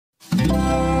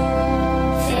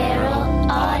Feral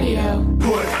Audio.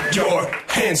 Put your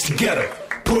hands together.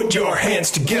 Put your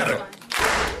hands together.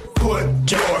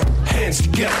 Put your hands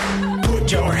together.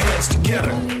 Put your hands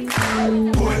together.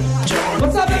 Put your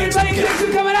What's up, hands everybody? together. Thanks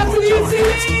for coming out to the Put your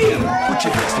hands UCB. together. Put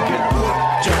your hands together.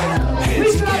 Put your hands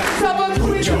Please together. clap yourself on the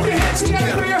Put your hands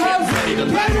together. for your host, Get ready to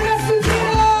Kevin live.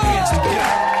 Esposito. Hands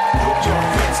together. Put your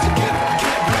hands together.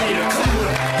 Get ready to put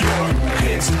your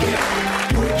hands together.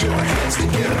 Put your hands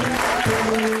together.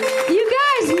 You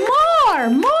guys,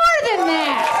 more than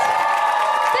that.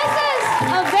 This is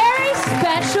a very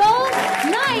special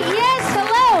night. Yes,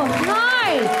 hello,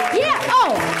 hi, yeah,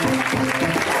 oh,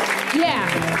 yeah,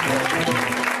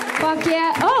 fuck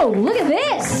yeah. Oh, look at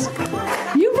this.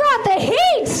 You brought the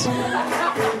heat.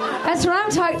 That's what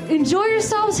I'm talking. Enjoy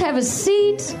yourselves. Have a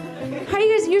seat. How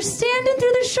you guys? You're standing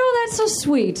through the show. That's so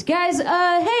sweet, guys.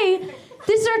 Hey,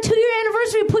 this is our 2-year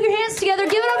anniversary. Put your hands together.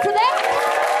 Give it up for that.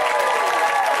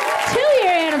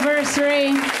 2-year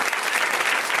anniversary.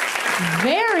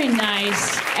 Very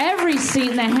nice. Every seat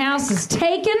in the house is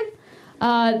taken.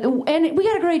 And we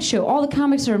got a great show. All the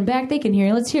comics are in back. They can hear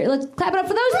you. Let's clap it up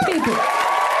for those people.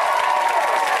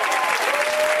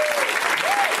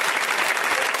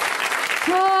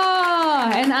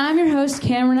 And I'm your host,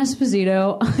 Cameron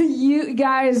Esposito. You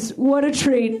guys, what a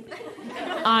treat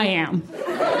I am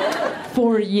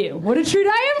for you. What a treat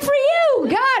I am for you.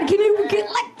 God, can you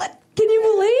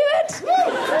believe it?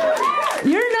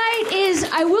 Your night is,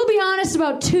 I will be honest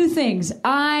about 2 things.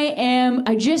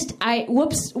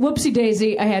 Whoopsie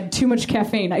daisy, I had too much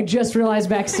caffeine. I just realized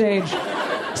backstage.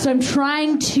 So I'm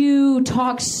trying to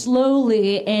talk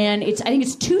slowly, and I think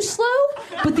it's too slow,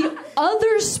 but the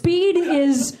other speed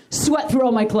is sweat through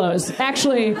all my clothes.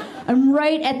 Actually, I'm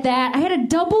right at that. I had a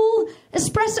double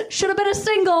espresso, should have been a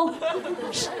single.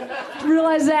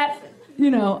 Realize that,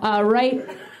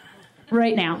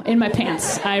 right now, in my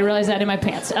pants. I realize that in my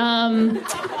pants. And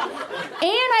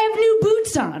I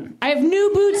have new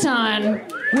boots on.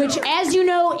 Which, as you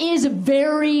know, is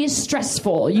very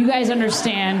stressful. You guys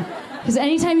understand. Because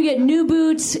anytime you get new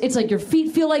boots, it's like your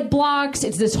feet feel like blocks.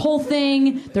 It's this whole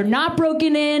thing. They're not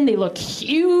broken in. They look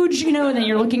huge, and then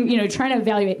you're looking, trying to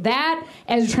evaluate that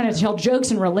as you're trying to tell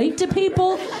jokes and relate to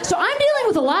people. So I'm dealing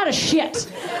with a lot of shit.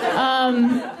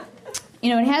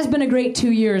 It has been a great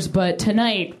 2 years, but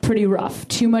tonight, pretty rough.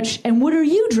 Too much. And what are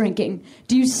you drinking?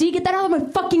 Do you see? Get that out of my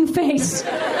fucking face.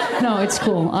 No, it's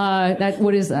cool.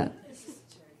 What is that?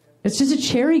 It's just a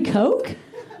cherry Coke?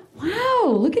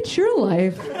 Wow, look at your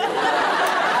life.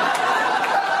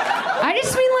 I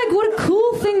just mean, what a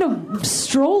cool thing to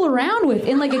stroll around with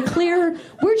in, a clear...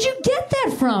 Where'd you get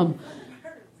that from?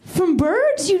 From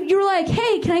Birds? You were like,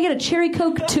 hey, can I get a cherry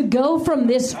Coke to go from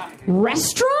this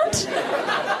restaurant?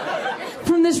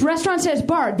 From this restaurant says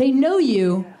bar. They know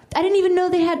you. I didn't even know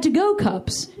they had to-go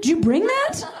cups. Did you bring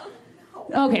that?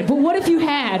 Okay, but what if you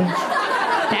had?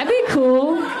 That'd be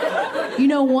cool.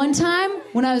 One time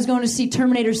when I was going to see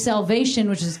Terminator Salvation,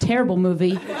 which is a terrible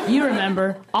movie, you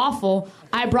remember, awful,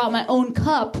 I brought my own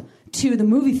cup to the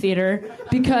movie theater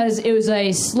because it was a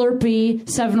Slurpee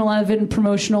 7-Eleven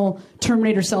promotional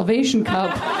Terminator Salvation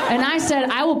cup. And I said,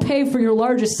 I will pay for your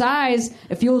largest size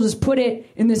if you'll just put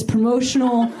it in this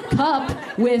promotional cup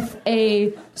with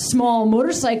a small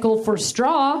motorcycle for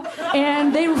straw.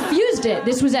 And they refused it.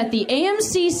 This was at the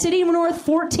AMC City North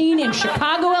 14 in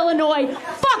Chicago, Illinois.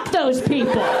 Fuck those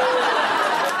people.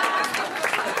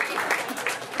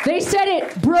 They said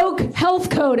it broke health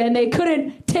code and they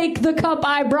couldn't take the cup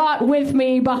I brought with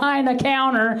me behind the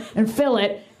counter and fill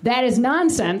it. That is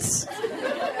nonsense.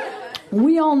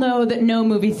 We all know that no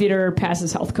movie theater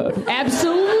passes health code.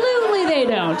 Absolutely they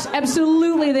don't.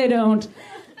 Absolutely they don't.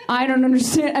 I don't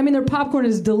understand. I mean, their popcorn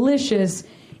is delicious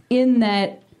in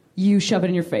that you shove it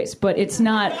in your face, but it's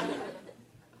not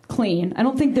clean. I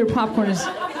don't think their popcorn is...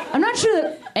 I'm not sure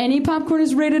that any popcorn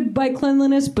is rated by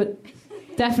cleanliness, but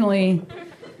definitely...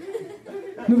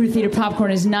 movie theater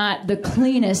popcorn is not the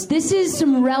cleanest. This is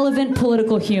some relevant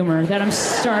political humor that I'm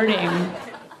starting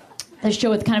the show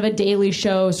with, kind of a daily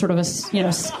show, sort of a, just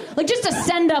a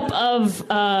send-up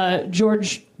of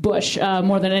George Bush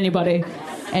more than anybody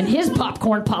and his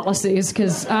popcorn policies,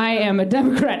 because I am a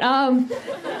Democrat.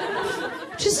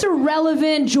 Just a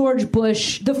relevant George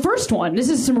Bush, the first one. This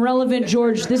is some relevant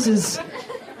George, this is...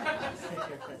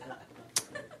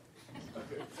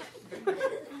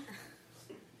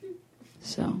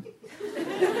 So,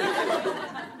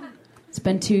 it's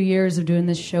been 2 years of doing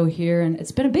this show here, and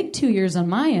it's been a big 2 years on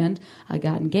my end. I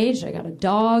got engaged, I got a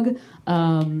dog.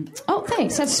 Oh,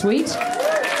 thanks, that's sweet.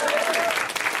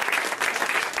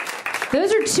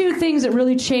 Those are 2 things that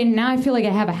really changed. Now I feel like I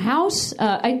have a house.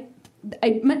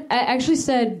 I actually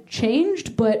said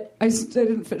changed, but I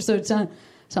didn't. So it sound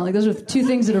like those are two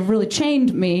things that have really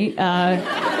chained me to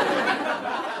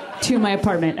my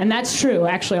apartment, and that's true.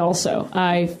 Actually, also,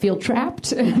 I feel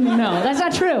trapped. No, that's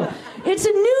not true. It's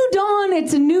a new dawn.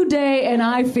 It's a new day, and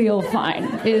I feel fine.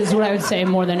 Is what I would say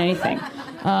more than anything.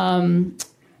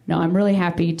 No, I'm really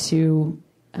happy to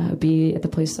be at the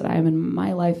place that I am in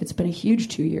my life. It's been a huge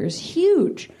 2 years.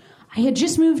 Huge. I had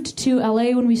just moved to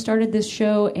LA when we started this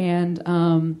show, and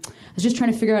I was just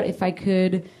trying to figure out if I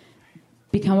could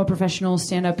become a professional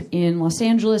stand-up in Los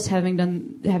Angeles, having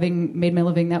made my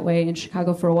living that way in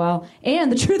Chicago for a while.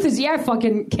 And the truth is, yeah, I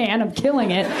fucking can. I'm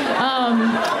killing it.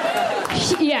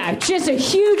 Yeah, just a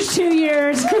huge 2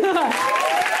 years.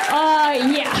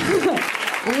 Yeah.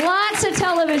 Lots of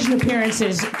television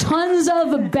appearances, tons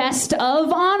of best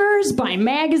of honors by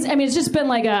magazines. I mean, it's just been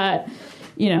like a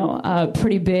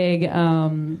pretty big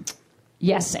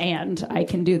yes, and I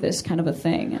can do this kind of a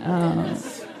thing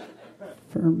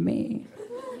for me.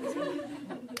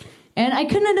 And I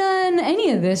couldn't have done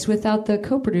any of this without the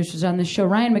co-producers on this show.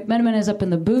 Ryan McMenamin is up in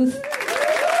the booth.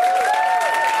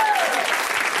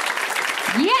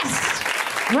 Yes!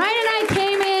 Ryan and I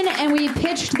came in and we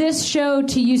pitched this show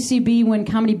to UCB when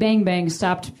Comedy Bang Bang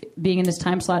stopped being in this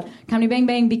time slot. Comedy Bang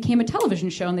Bang became a television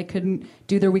show and they couldn't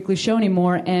do their weekly show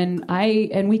anymore. And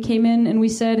we came in and we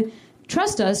said,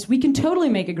 trust us, we can totally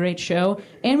make a great show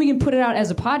and we can put it out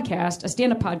as a podcast, a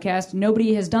stand-up podcast.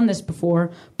 Nobody has done this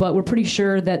before, but we're pretty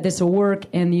sure that this will work.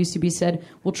 And the UCB said,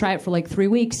 we'll try it for like 3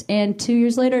 weeks. And 2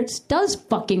 years later, it does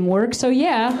fucking work. So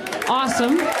yeah,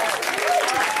 awesome.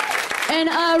 And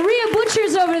Rhea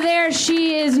Butcher's over there.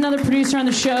 She is another producer on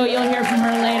the show. You'll hear from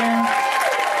her later.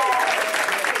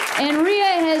 And Rhea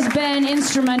has been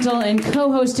instrumental in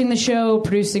co-hosting the show,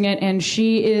 producing it, and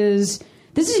she is...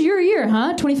 This is your year,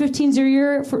 huh? 2015 is your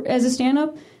year as a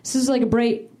stand-up? This is like a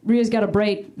bright... Rhea's got a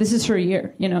bright... This is her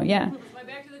year, yeah. It's my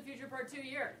Back to the Future Part 2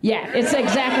 year. Yeah, it's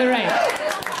exactly right.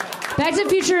 Back to the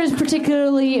Future is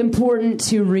particularly important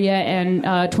to Rhea, and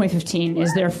 2015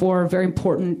 is therefore very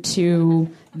important to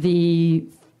the...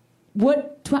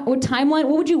 What timeline?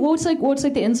 What's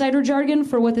like the insider jargon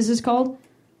for what this is called?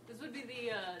 This would be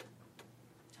the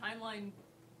timeline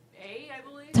A, I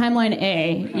believe. Timeline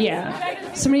A, yeah.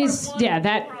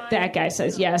 That guy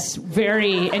says yes,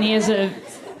 very, and he has the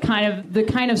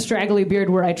kind of straggly beard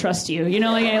where I trust you. You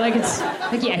know, like it's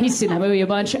like yeah, he's seen that movie a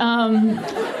bunch. And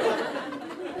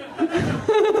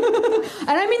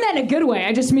I mean that in a good way.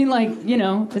 I just mean like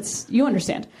it's you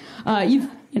understand. You've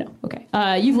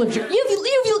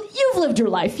lived your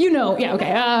life. You know, yeah,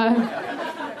 okay.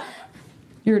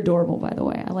 You're adorable, by the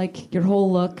way. I like your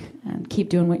whole look, and keep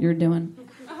doing what you're doing.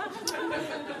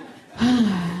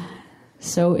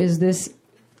 So is this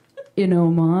in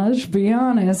homage? Be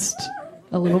honest.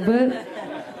 A little bit?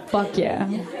 Fuck yeah.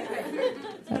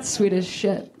 That's sweet as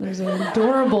shit. There's an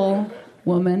adorable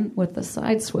woman with a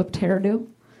side-swept hairdo,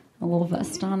 a little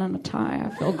vest on and a tie. I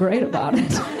feel great about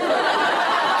it.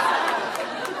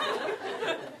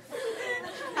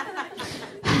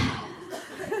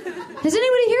 Has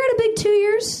anybody here had a big 2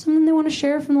 years? Something they want to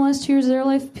share from the last 2 years of their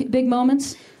life? Big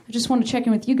moments? I just want to check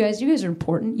in with you guys. You guys are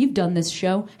important. You've done this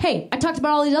show. Hey, I talked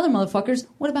about all these other motherfuckers.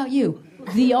 What about you?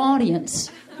 The audience.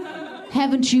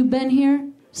 Haven't you been here?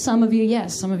 Some of you,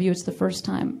 yes. Some of you, it's the first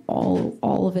time.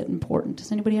 All of it important.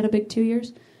 Has anybody had a big 2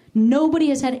 years? Nobody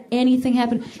has had anything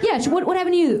happen. Yeah, so what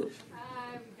happened to you? We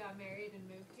got married and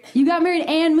moved here. You got married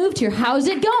and moved here. How's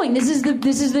it going? This is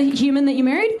the human that you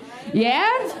married? Yeah?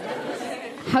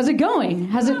 How's it going?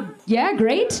 Yeah,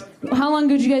 great. How long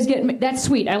did you guys get? That's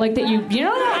sweet. I like that you I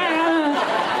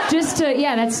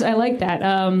like that. It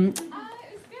was good.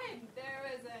 There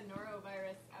was a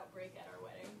norovirus outbreak at our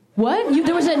wedding. What?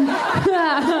 There was a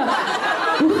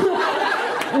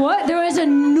what? There was a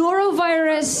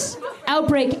norovirus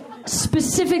outbreak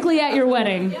specifically at your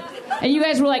wedding, and you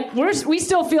guys were like, we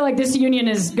still feel like this union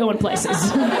is going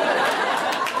places.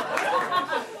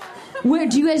 Where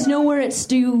do you guys know where it's?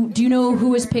 Do you know who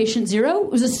was patient zero? It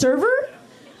was a server?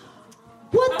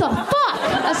 What the fuck?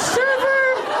 A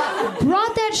server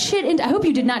brought that shit in. I hope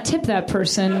you did not tip that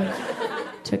person.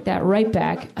 Took that right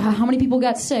back. How many people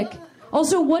got sick?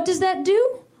 Also, what does that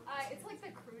do? It's like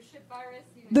the cruise ship virus.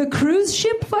 The cruise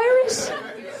ship virus?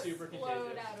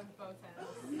 Explode out of both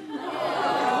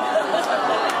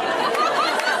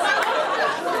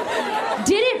ends.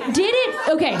 Did it?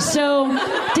 Okay, so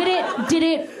did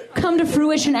it come to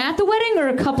fruition at the wedding or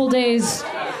a couple days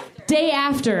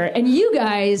after? And you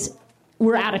guys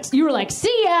were you were like,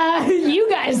 see ya, you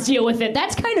guys deal with it.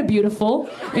 That's kind of beautiful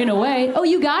in a way. Oh,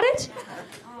 you got it?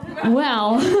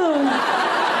 Well,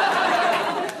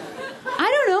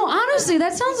 I don't know. honestly,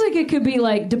 that sounds like it could be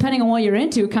like, depending on what you're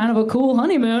into, kind of a cool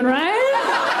honeymoon, right?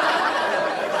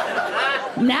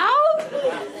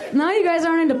 Now you guys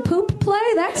aren't into poop play?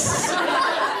 That's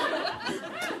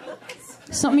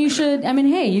something you should, I mean,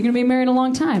 hey, you're going to be married a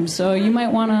long time, so you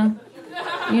might want to,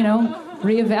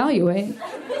 reevaluate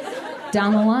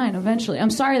down the line eventually.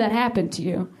 I'm sorry that happened to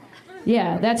you.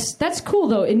 Yeah, that's cool,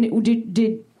 though. And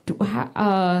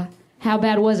how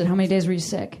bad was it? How many days were you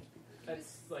sick?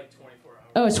 That's like 24 hours.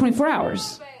 Oh, it's 24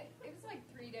 hours. But it was like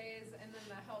 3 days, and then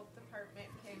the health department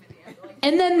came in the end. Like,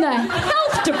 And then the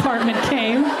health department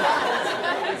came.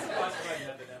 It's classified an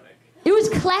epidemic. It was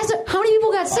classic. How many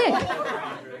people got sick?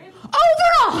 Over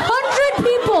 100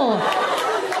 people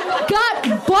got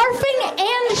barfing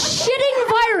and shitting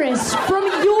virus from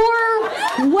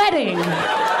your wedding.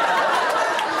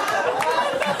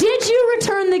 Did you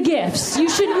return the gifts? You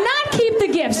should not keep the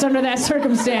gifts under that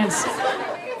circumstance.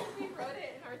 we wrote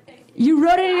it in our thing. You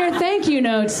wrote it in your thank you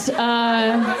notes.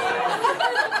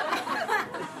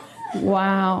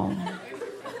 Wow.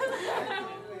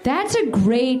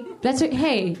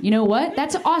 Hey, you know what?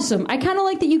 That's awesome. I kind of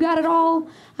like that you got it all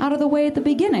out of the way at the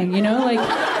beginning, like,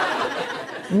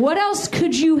 what else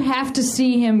could you have to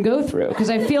see him go through? Because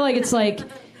I feel like it's like,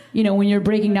 when you're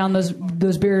breaking down those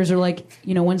barriers are like,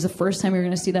 when's the first time you're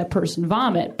going to see that person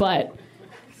vomit? But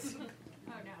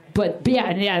yeah,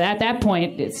 at that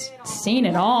point, it's seen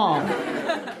it all.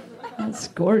 That's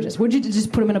gorgeous. Would you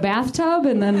just put him in a bathtub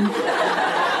and then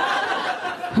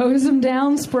hose him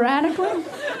down sporadically?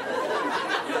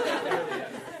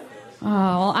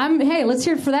 Oh, well, hey, let's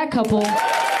hear it for that couple.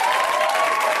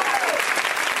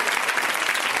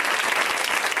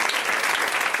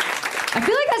 I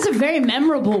feel like that's a very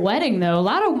memorable wedding, though. A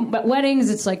lot of weddings,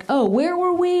 it's like, oh, where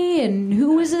were we and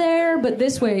who was there? But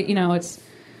this way, it's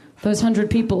those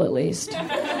 100 people at least.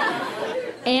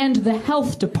 And the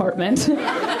health department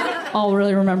all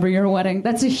really remember your wedding.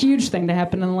 That's a huge thing to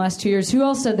happen in the last 2 years. Who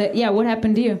else said that? Yeah, what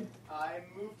happened to you? I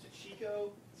moved to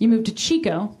Chico. You moved to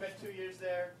Chico. Spent 2 years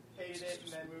there, hated it,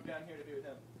 and then moved down here to be with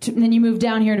him. And then you moved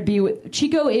down here to be with...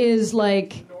 Chico is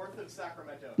like... North of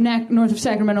Sacramento. North of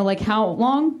Sacramento, like how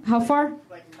long? How far?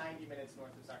 Like 90 minutes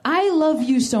north of Sacramento. I love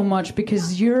you so much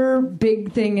because your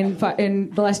big thing in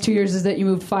the last 2 years is that you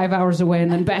moved 5 hours away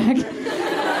and then back. It's like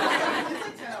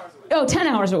 10 hours away. Oh, 10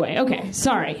 hours away. Okay,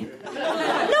 sorry.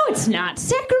 No, it's not.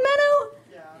 Sacramento?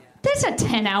 Yeah. That's not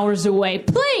 10 hours away.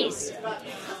 Please.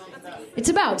 It's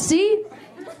about, see?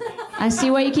 I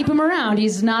see why you keep him around.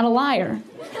 He's not a liar.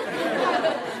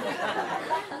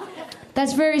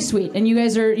 That's very sweet. And you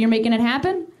guys you're making it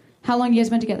happen? How long have you guys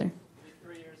been together?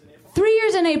 3 years in April. 3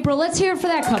 years in April. Let's hear it for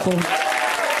that couple.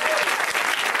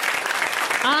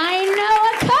 I know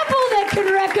a couple that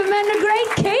could recommend a great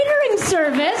catering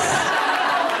service.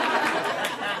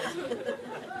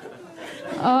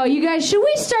 Oh, you guys, should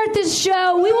we start this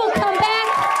show? We will come back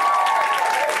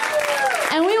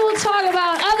and we will talk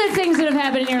about other things that have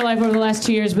happened in your life over the last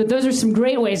 2 years, but those are some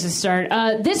great ways to start.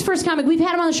 This first comic, we've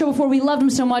had him on the show before. We loved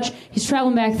him so much. He's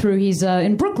traveling back through. He's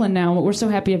in Brooklyn now, but we're so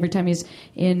happy every time he's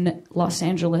in Los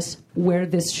Angeles, where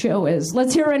this show is.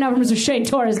 Let's hear it right now from Mr. Shane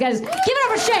Torres. Guys, give it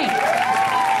up for Shane.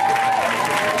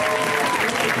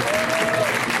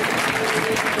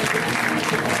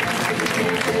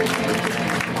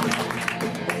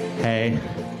 Hey.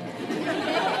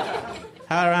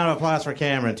 How about a round of applause for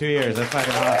Cameron? 2 years. That's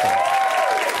fucking awesome.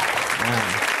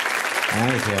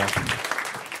 Thank you.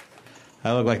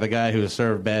 I look like the guy who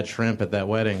served bad shrimp at that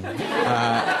wedding.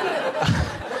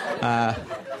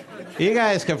 You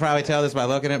guys could probably tell this by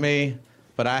looking at me,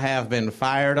 but I have been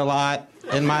fired a lot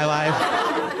in my life.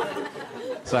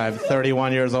 So I'm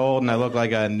 31 years old, and I look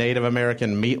like a Native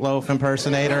American meatloaf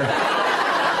impersonator.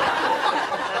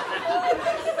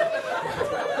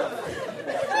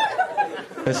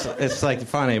 It's like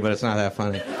funny, but it's not that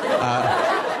funny.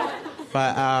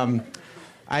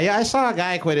 I saw a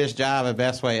guy quit his job at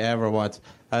Best Way Ever once.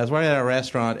 I was working at a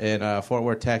restaurant in Fort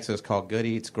Worth, Texas called Good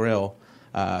Eats Grill.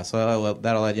 So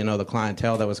that'll let you know the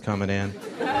clientele that was coming in.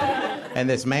 And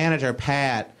this manager,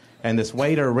 Pat, and this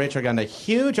waiter, Richard, got in a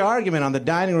huge argument on the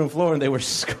dining room floor, and they were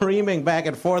screaming back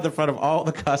and forth in front of all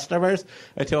the customers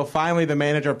until finally the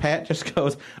manager, Pat, just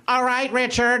goes, "All right,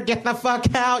 Richard, get the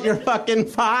fuck out. You're fucking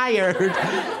fired."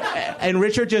 And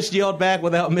Richard just yelled back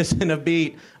without missing a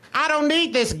beat, "I don't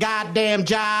need this goddamn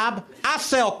job. I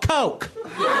sell Coke."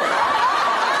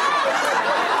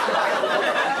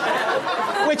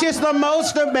 Which is the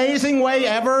most amazing way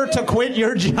ever to quit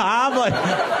your job. Like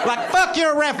fuck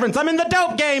your reference. I'm in the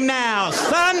dope game now,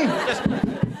 son.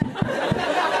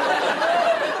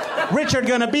 Richard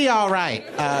gonna be all right.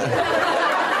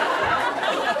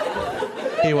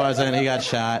 He wasn't. He got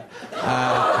shot.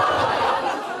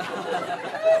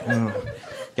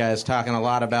 Guys talking a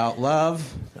lot about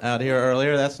love out here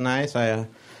earlier. That's nice. I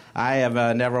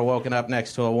have never woken up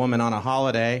next to a woman on a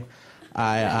holiday. So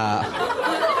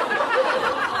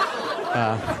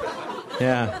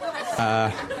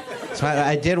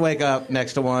I did wake up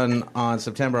next to one on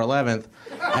September 11th.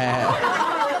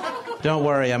 Don't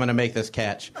worry, I'm going to make this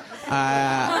catch.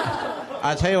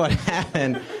 I'll tell you what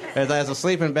happened. Is I was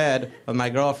asleep in bed with my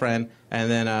girlfriend, and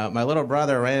then my little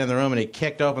brother ran in the room, and he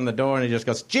kicked open the door, and he just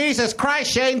goes, "Jesus Christ,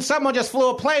 Shane, someone just flew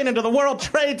a plane into the World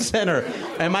Trade Center."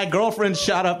 And my girlfriend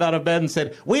shot up out of bed and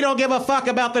said, "We don't give a fuck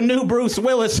about the new Bruce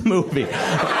Willis movie."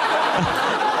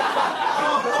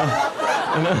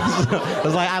 I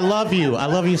was like, I love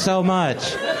you so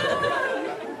much.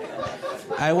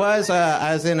 I was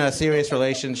in a serious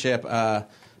relationship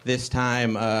this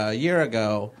time a year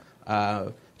ago,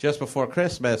 just before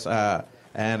Christmas,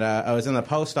 and I was in the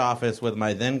post office with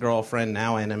my then girlfriend,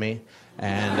 now enemy,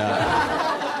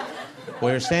 and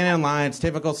we were standing in line. It's a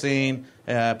typical scene,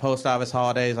 post office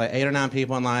holidays, like 8 or 9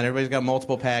 people in line. Everybody's got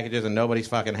multiple packages, and nobody's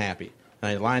fucking happy.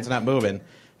 And the line's not moving,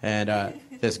 and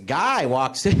this guy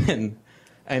walks in,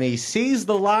 and he sees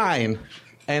the line,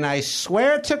 and I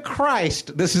swear to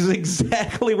Christ, this is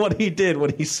exactly what he did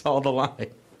when he saw the line.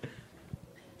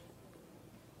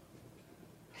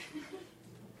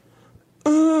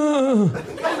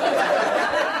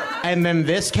 And then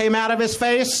this came out of his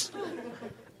face.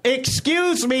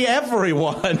 "Excuse me,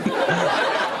 everyone."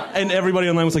 And everybody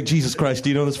online was like, "Jesus Christ, do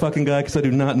you know this fucking guy? Because I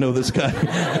do not know this guy."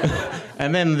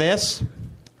 And then this,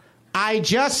 "I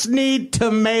just need to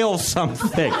mail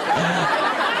something."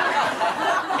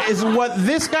 Is what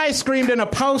this guy screamed in a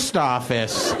post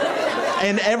office.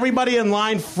 And everybody in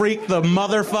line freaked the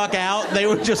motherfuck out. They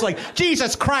were just like,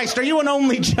 "Jesus Christ, are you an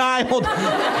only child?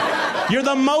 You're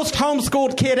the most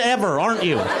homeschooled kid ever, aren't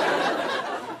you?"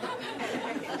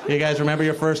 You guys remember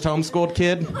your first homeschooled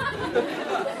kid?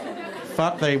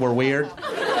 Fuck, they were weird.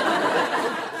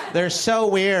 They're so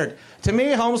weird. To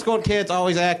me, homeschooled kids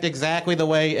always act exactly the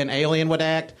way an alien would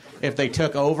act if they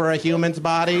took over a human's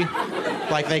body.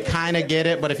 Like, they kind of get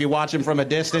it, but if you watch them from a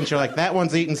distance, you're like, that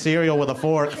one's eating cereal with a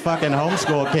fork. Fucking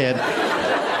homeschool kid.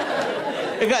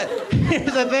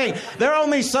 Here's the thing. They're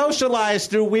only socialized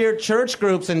through weird church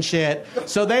groups and shit,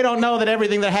 so they don't know that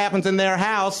everything that happens in their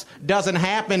house doesn't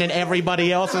happen in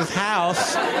everybody else's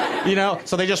house. You know,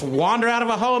 so they just wander out of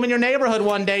a home in your neighborhood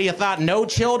one day you thought no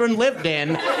children lived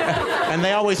in, and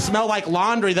they always smell like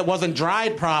laundry that wasn't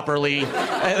dried properly.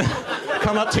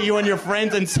 Come up to you and your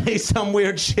friends and say some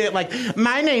weird shit like,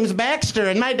 "My name's Baxter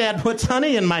and my dad puts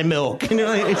honey in my milk." And you're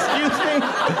like, "Excuse me?"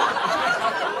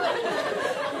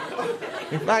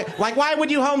 Like, why would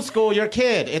you homeschool your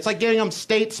kid? It's like giving them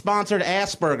state-sponsored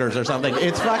Asperger's or something.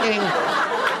 It's fucking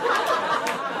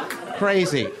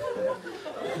crazy.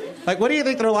 Like, what do you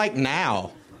think they're like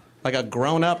now? Like a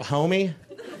grown-up homie?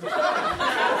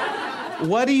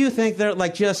 What do you think they're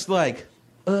like, just like,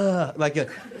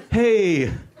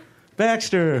 "Hey,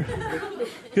 Baxter,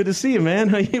 good to see you, man.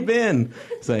 How you been?"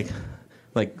 It's like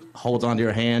holds onto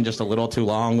your hand just a little too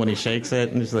long when he shakes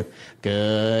it, and just like,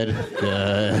 "Good.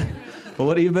 Well,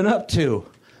 what have you been up to?"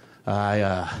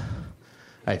 I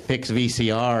fix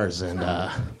VCRs, and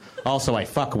also I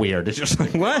fuck weird." It's just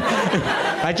like, what?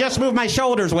 "I just move my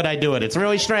shoulders when I do it. It's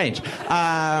really strange."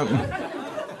 We're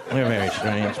very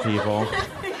strange people.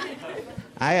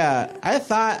 I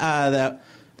thought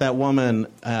that woman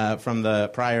from the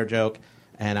prior joke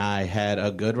and I had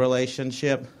a good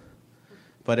relationship,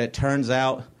 but it turns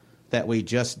out that we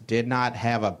just did not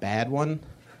have a bad one.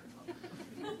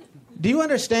 Do you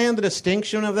understand the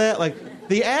distinction of that? Like,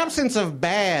 the absence of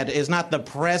bad is not the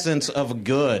presence of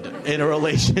good in a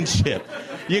relationship.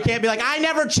 You can't be like, "I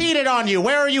never cheated on you.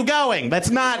 Where are you going?"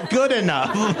 That's not good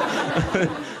enough.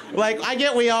 Like, I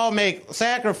get we all make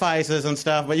sacrifices and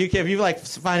stuff, but if you like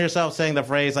find yourself saying the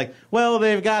phrase like, "Well,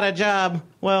 they've got a job,"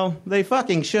 well, they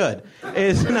fucking should.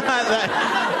 It's not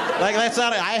that. Like, that's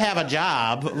not. I have a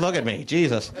job. Look at me,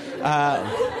 Jesus.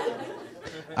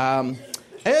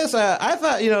 I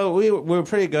thought, we were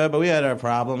pretty good, but we had our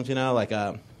problems, Like,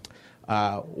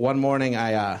 one morning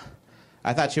I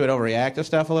thought she would overreact to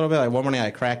stuff a little bit. Like, one morning I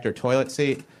cracked her toilet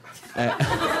seat.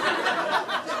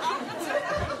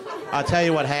 I'll tell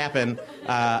you what happened.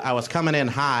 I was coming in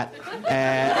hot,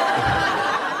 and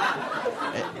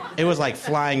it was like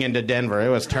flying into Denver. It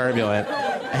was turbulent.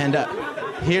 And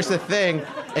here's the thing.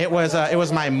 It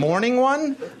was my morning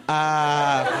one.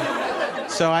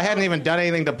 So I hadn't even done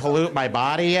anything to pollute my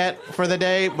body yet for the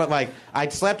day, but like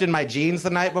I'd slept in my jeans the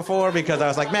night before because I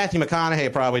was like, Matthew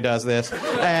McConaughey probably does this.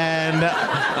 And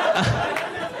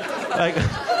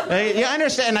You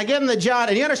understand? I give him the John,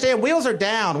 and you understand, wheels are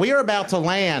down. We are about to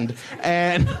land.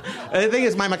 And the thing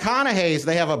is, my McConaughey's,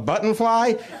 they have a button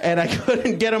fly, and I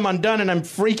couldn't get them undone, and I'm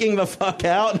freaking the fuck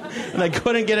out, and I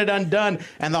couldn't get it undone.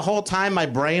 And the whole time, my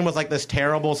brain was like this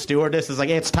terrible stewardess is like,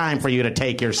 it's time for you to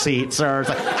take your seat, sir. It's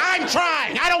like, I'm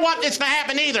trying. I don't want this to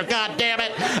happen either, God damn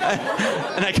it.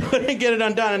 And I couldn't get it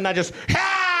undone, and I just,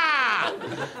 ha!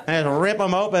 And I just rip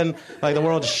them open like the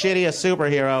world's shittiest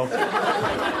superhero.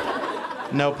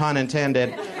 No pun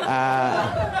intended.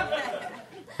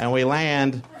 And we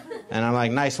land, and I'm like,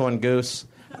 nice one, Goose.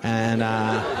 And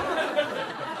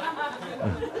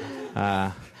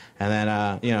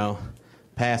then, you know,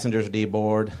 passengers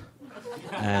deboard,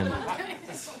 and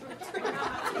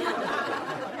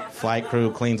flight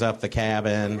crew cleans up the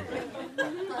cabin,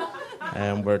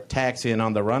 and we're taxiing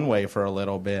on the runway for a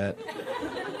little bit.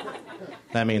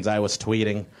 That means I was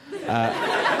tweeting.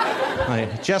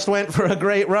 I just went for a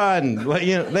great run. Well,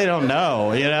 you know, they don't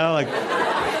know, you know, like,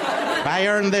 I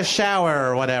earned this shower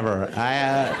or whatever.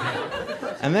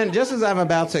 And then just as I'm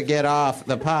about to get off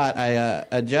the pot, I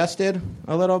adjusted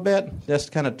a little bit,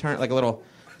 just kind of turned like a little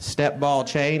step ball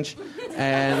change.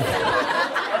 And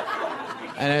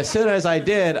as soon as I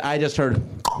did, I just heard...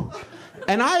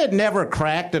 And I had never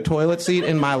cracked a toilet seat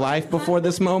in my life before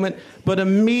this moment, but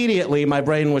immediately my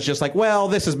brain was just like, well,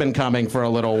 this has been coming for a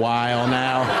little while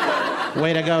now.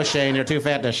 Way to go, Shane. You're too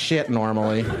fat to shit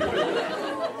normally.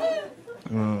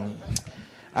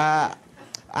 I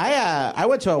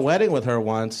went to a wedding with her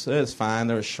once. It was fine.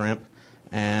 There was shrimp.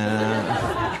 And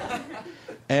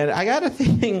I got to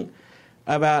think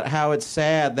about how it's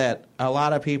sad that a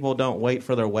lot of people don't wait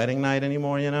for their wedding night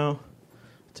anymore, you know,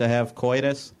 to have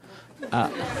coitus.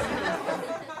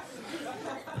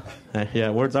 Yeah,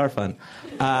 words are fun.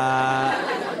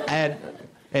 And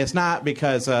it's not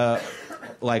because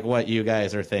like what you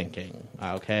guys are thinking,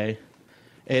 okay?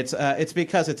 It's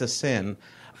because it's a sin.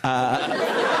 No,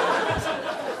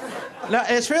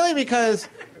 it's really because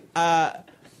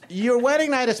your wedding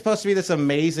night is supposed to be this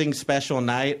amazing special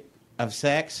night of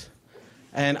sex.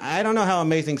 And I don't know how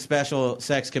amazing special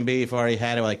sex can be if I already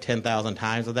had it like 10,000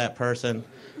 times with that person.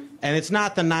 And it's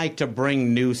not the night to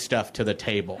bring new stuff to the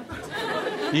table.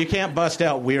 You can't bust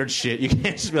out weird shit. You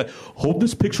can't just be like, hold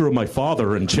this picture of my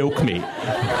father and choke me.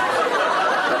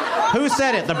 Who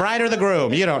said it, the bride or the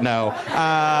groom? You don't know.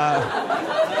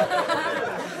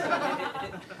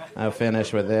 I'll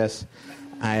finish with this.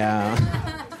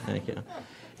 Thank you.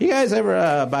 You guys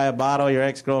ever buy a bottle of your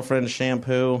ex-girlfriend's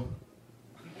shampoo?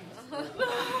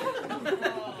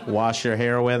 Wash your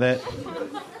hair with it?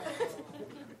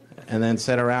 And then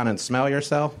sit around and smell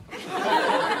yourself?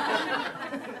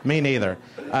 Me neither.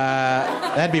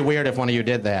 That'd be weird if one of you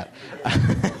did that.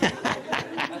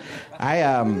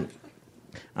 I'll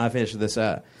finish this.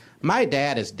 My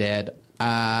dad is dead.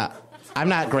 I'm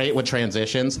not great with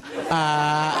transitions.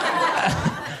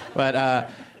 But,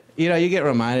 you know, you get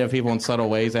reminded of people in subtle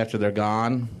ways after they're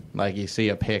gone. Like you see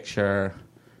a picture,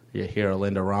 you hear a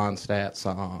Linda Ronstadt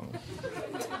song.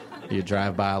 You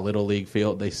drive by a Little League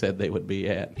field they said they would be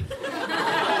at.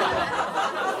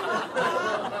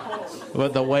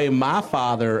 But the way my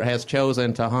father has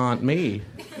chosen to haunt me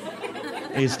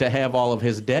is to have all of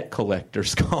his debt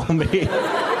collectors call me.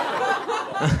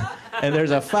 And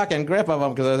there's a fucking grip of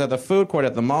them because I was at the food court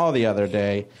at the mall the other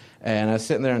day, and I was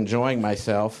sitting there enjoying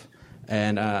myself.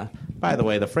 And by the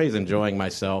way, the phrase enjoying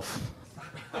myself,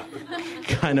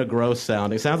 kind of gross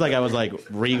sounding. Sounds like I was like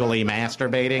regally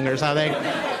masturbating or something.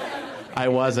 I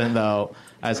wasn't, though.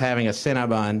 I was having a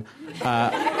Cinnabon,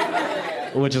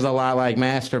 which is a lot like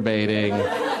masturbating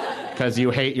because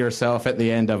you hate yourself at the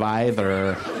end of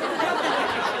either.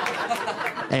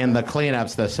 And the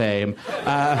cleanup's the same.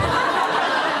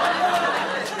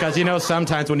 Because, you know,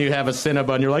 sometimes when you have a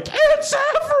Cinnabon, you're like, it's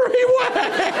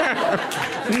everywhere!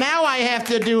 Now I have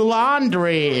to do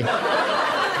laundry.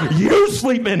 You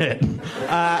sleep in it.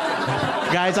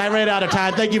 Guys, I ran out of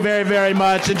time. Thank you very, very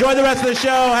much. Enjoy the rest of the show.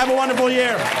 Have a wonderful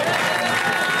year.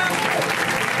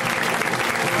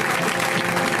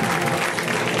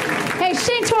 Hey,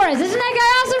 Shane Torres, isn't that guy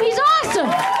awesome? He's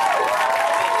awesome.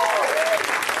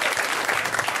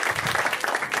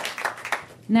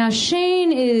 Now,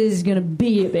 Shane is going to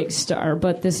be a big star,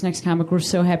 but this next comic, we're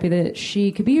so happy that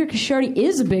she could be here because she already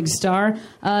is a big star.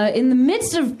 In the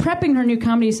midst of prepping her new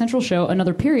Comedy Central show,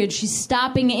 Another Period, she's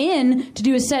stopping in to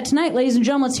do a set tonight. Ladies and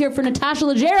gentlemen, let's hear it for Natasha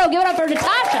Leggero. Give it up for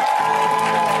Natasha.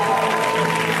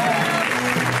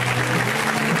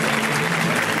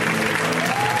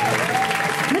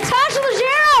 Natasha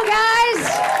Leggero, guys!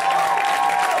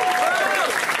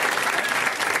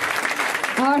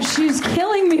 Oh, she's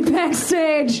killing me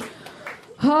backstage.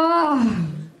 Oh,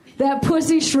 That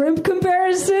pussy shrimp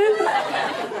comparison?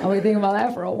 I'll be thinking about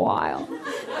that for a while.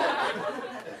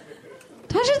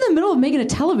 Tasha's in the middle of making a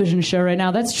television show right now.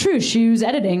 That's true. She was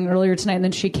editing earlier tonight, and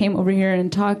then she came over here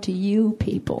and talked to you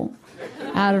people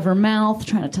out of her mouth,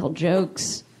 trying to tell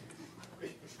jokes.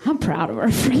 I'm proud of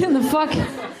her for getting the fuck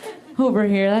over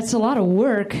here. That's a lot of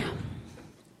work.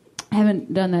 I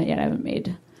haven't done that yet. I haven't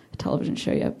made a television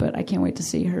show yet, but I can't wait to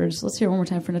see hers. Let's hear it one more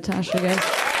time for Natasha, guys.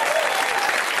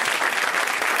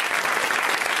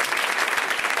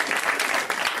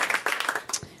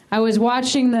 I was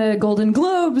watching the Golden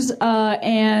Globes,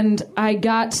 and I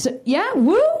got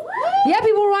woo, yeah.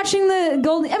 People were watching the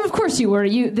Golden. And of course you were.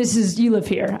 You live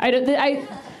here.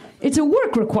 It's a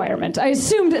work requirement. I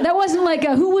assumed that wasn't like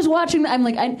who was watching. I'm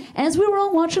like, as we were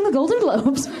all watching the Golden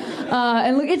Globes,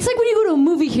 and look, it's like when you go to a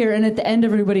movie here, and at the end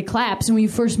everybody claps. And when you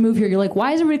first move here, you're like,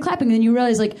 why is everybody clapping? And then you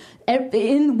realize, like,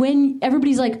 when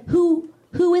everybody's like, who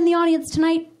in the audience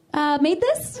tonight made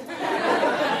this?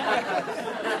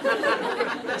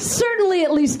 Certainly,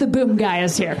 at least the boom guy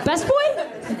is here. Best boy?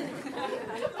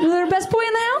 Is there a best boy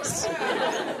in the house?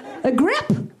 A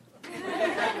grip?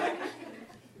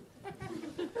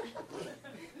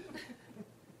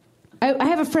 I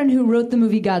have a friend who wrote the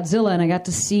movie Godzilla, and I got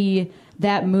to see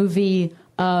that movie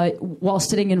while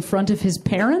sitting in front of his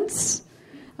parents,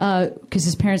 because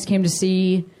his parents came to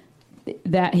see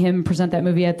him present that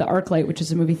movie at the ArcLight, which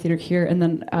is a movie theater here, and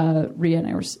then Rhea and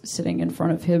I were sitting in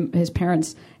front of his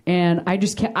parents, and I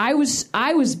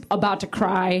was about to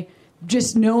cry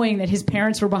just knowing that his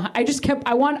parents were behind. I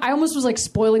almost was like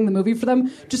spoiling the movie for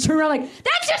them. Just turn around like,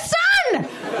 that's your son!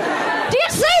 Do you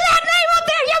see that name up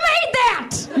there? You made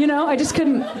that! You know, I just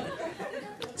couldn't.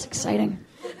 It's exciting.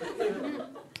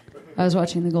 I was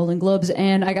watching the Golden Globes,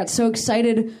 and I got so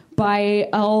excited by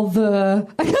I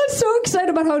got so excited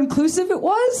about how inclusive it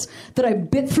was that I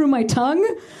bit through my tongue.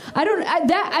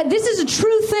 This is a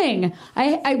true thing.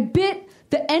 I bit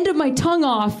the end of my tongue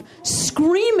off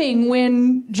screaming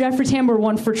when Jeffrey Tambor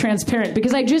won for Transparent,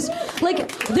 because I just, like,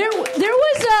 there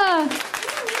was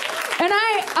and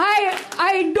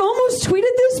I almost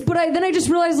tweeted this, but then I just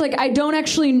realized, like, I don't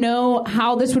actually know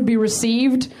how this would be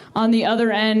received on the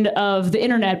other end of the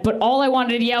internet, but all I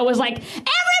wanted to yell was, like,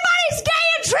 everybody's gay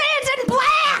and trans and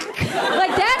black!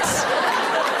 Like, that's...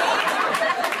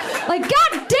 Like,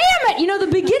 god damn it! You know, the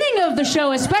beginning of the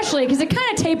show especially, because it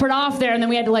kind of tapered off there, and then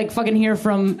we had to, like, fucking hear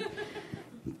from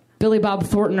Billy Bob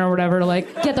Thornton or whatever,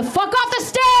 like, get the fuck off the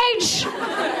stage!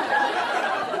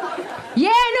 Yeah,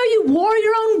 I know you wore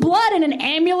your own blood and an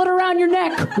amulet around your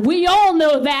neck. We all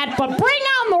know that, but bring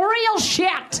on the real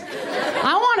shit.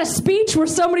 I want a speech where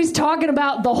somebody's talking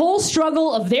about the whole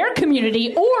struggle of their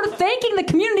community, or thanking the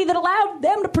community that allowed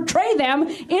them to portray them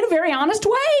in a very honest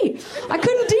way. I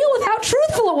couldn't deal with how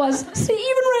truthful it was. See,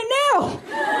 even right now.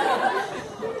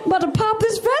 I'm about to pop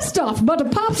this vest off. I'm about to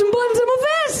pop some buttons in my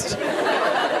vest.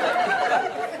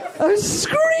 I was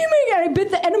screaming, and I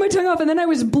bit the end of my tongue off, and then I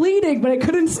was bleeding, but I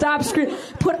couldn't stop screaming.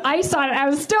 Put ice on it. I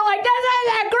was still like, this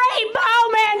is a great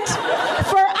moment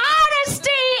for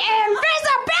honesty and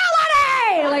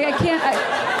visibility! Like, I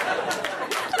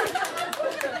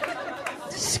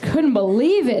just couldn't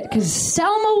believe it, because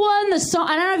Selma won the song.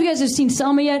 I don't know if you guys have seen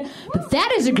Selma yet, but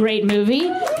that is a great movie.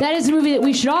 That is a movie that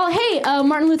we should all... Hey,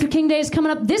 Martin Luther King Day is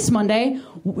coming up this Monday.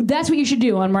 That's what you should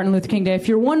do on Martin Luther King Day. If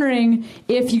you're wondering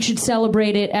if you should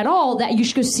celebrate it at all, that you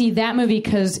should go see that movie,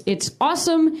 because it's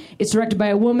awesome. It's directed by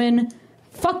a woman.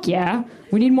 Fuck yeah.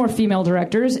 We need more female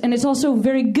directors. And it's also a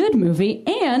very good movie.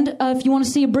 And if you want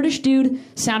to see a British dude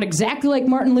sound exactly like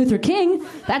Martin Luther King,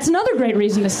 that's another great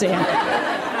reason to see it.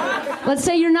 Let's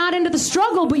say you're not into the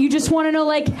struggle, but you just want to know,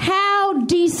 like, how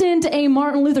decent a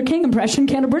Martin Luther King impression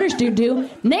can a British dude do?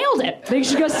 Nailed it. You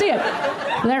should go see it.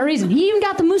 For that reason. He even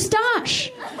got the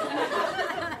moustache.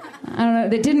 I don't know.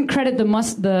 They didn't credit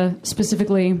the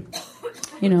specifically,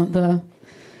 you know, the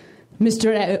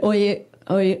Mr.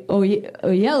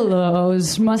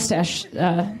 Oyelo's mustache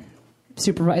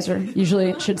supervisor. Usually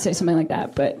it should say something like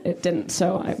that, but it didn't.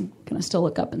 So I'm going to still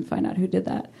look up and find out who did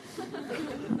that.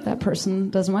 That person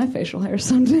does my facial hair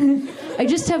someday. I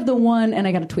just have the one, and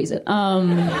I gotta tweeze it.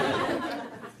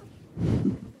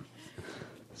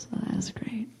 So that's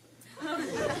great.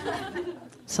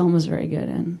 Selma's very good.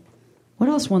 And what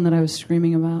else won that I was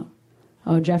screaming about?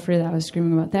 Oh, Jeffrey, that I was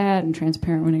screaming about that, and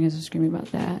Transparent winning, I was screaming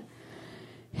about that.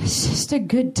 It's just a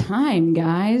good time,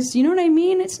 guys. You know what I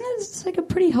mean? It's like a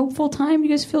pretty hopeful time. You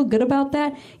guys feel good about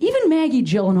that? Even Maggie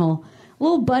Gyllenhaal,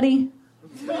 little buddy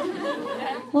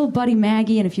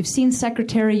Maggie, and if you've seen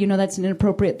Secretary, you know that's an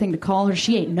inappropriate thing to call her.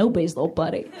 She ain't nobody's little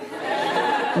buddy.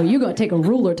 Well, you're gonna take a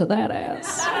ruler to that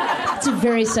ass. It's a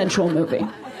very sensual movie.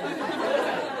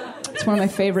 It's one of my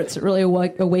favorites. It really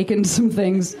awakened some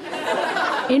things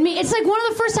in me. It's like one of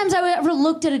the first times I ever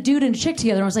looked at a dude and a chick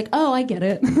together and I was like, oh, I get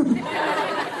it. Nothing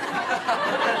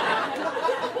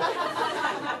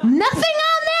on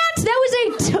that. That was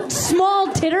a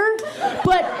small titter,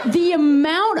 but the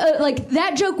amount of, like,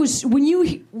 that joke was, when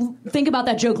you think about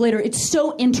that joke later, it's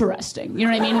so interesting. You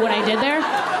know what I mean, what I did there?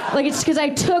 Like, it's because I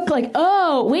took, like,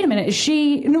 oh, wait a minute, is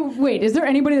she, no, wait, is there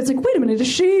anybody that's like, wait a minute, is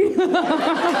she? Is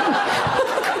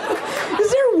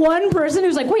there one person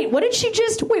who's like, wait, what did she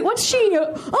just, wait, what's she,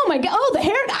 oh my God, oh, the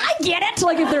hair, I get it.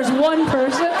 Like, if there's one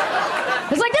person,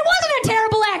 it's like, it wasn't a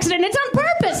terrible accident, it's on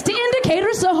purpose to indicate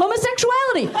her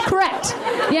homosexuality. Correct.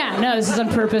 Yeah, no, this is on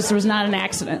purpose, there was not an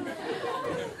accident.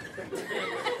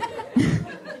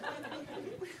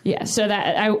 Yeah, so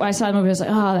that, I saw the movie, I was like,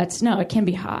 oh, it can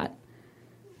be hot.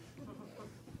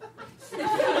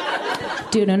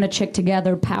 Dude and a chick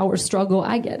together, power struggle,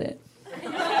 I get it.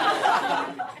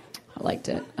 I liked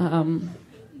it.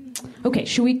 Okay,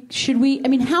 should we, I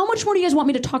mean, how much more do you guys want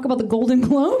me to talk about the Golden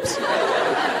Globes?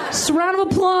 Just a round of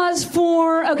applause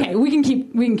for, okay, we can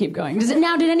keep going. Was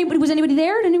anybody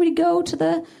there? Did anybody go to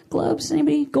the Globes?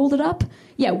 Anybody golded up?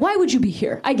 Yeah, why would you be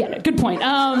here? I get it, good point.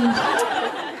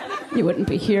 You wouldn't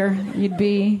be here, you'd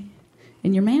be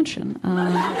in your mansion.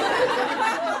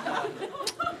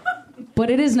 But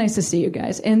it is nice to see you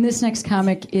guys. And this next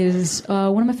comic is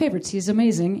one of my favorites. He's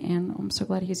amazing, and I'm so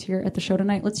glad he's here at the show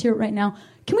tonight. Let's hear it right now.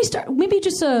 Can we start? Maybe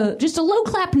just a low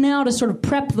clap now to sort of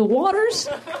prep the waters.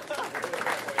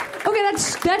 Okay,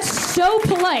 that's so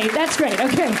polite. That's great.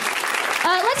 Okay,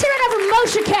 let's hear it up for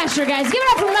Moshe Kasher, guys. Give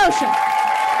it up for Moshe.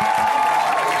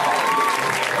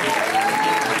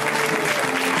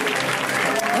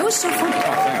 That was so funny. Oh,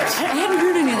 thanks. I hadn't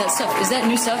heard any of that stuff. Is that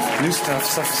new stuff? New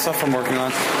stuff I'm working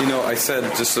on. You know, I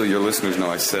said, just so your listeners know,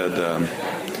 I said,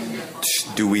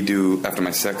 do we do, after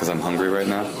my set, because I'm hungry right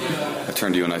now, I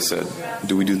turned to you and I said,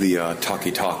 do we do the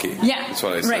talkie-talkie? Yeah. That's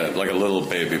what I said, right. Like a little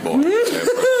baby boy.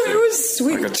 It was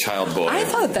sweet. Like a child boy. I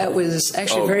thought that was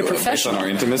actually very professional. Based on our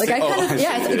intimacy?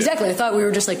 Like, exactly. I thought we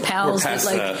were just like pals that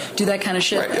like do that kind of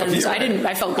shit. Right. And so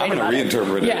I felt great about it. I'm going to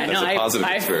reinterpret it as a positive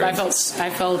experience. I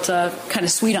felt kind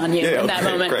of sweet on you in that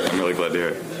moment. Great. I'm really glad to hear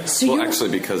it. So actually,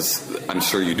 because I'm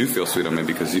sure you do feel sweet on me,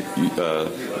 because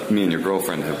me and your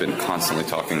girlfriend have been constantly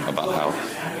talking about how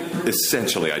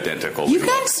essentially identical. You've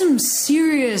got some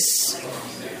serious.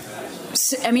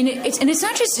 I mean, it's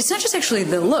not just actually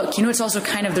the look. You know, it's also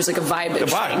kind of there's like a vibe.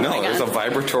 There's a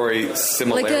vibratory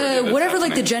similarity. Like whatever,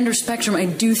 like the gender spectrum. I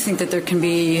do think that there can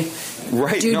be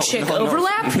dude-chick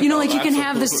overlap. You know, like you can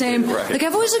have the same. Right. Like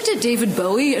I've always looked at David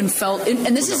Bowie and felt, and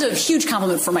this is a huge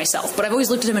compliment for myself, but I've always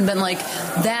looked at him and been like,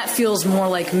 that feels more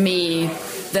like me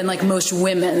than like most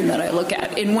women that I look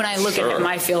at. And when I look at him,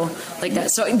 I feel like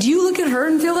that. So do you look at her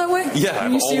and feel that way? Yeah,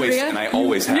 I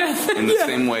always have. In the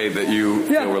same way that you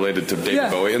feel related to David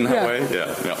Bowie in that way.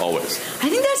 Yeah, always. I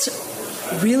think that's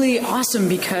really awesome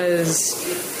because,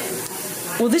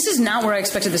 well, this is not where I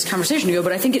expected this conversation to go,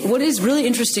 but I think what is really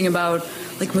interesting about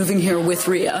like moving here with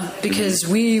Rhea, because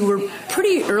we were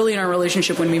pretty early in our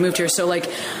relationship when we moved here. So like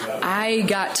I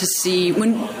got to see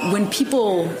when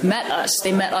people met us,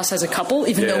 they met us as a couple,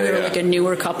 even though we were like a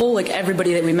newer couple. Like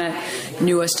everybody that we met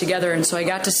knew us together, and so I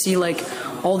got to see like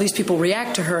all these people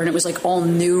react to her, and it was like all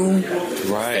new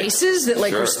faces that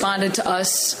like responded to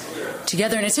us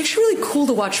together. And it's actually really cool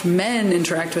to watch men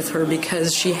interact with her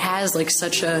because she has like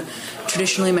such a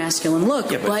traditionally masculine look,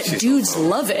 but dudes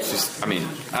love it. I mean,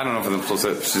 I don't know if I'm supposed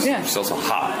to say she's also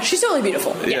hot. She's totally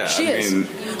beautiful. Yeah, she is.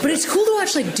 But it's cool to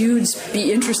watch like dudes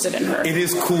be interested in her. It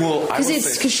is cool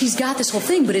because she's got this whole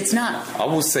thing, but it's not. I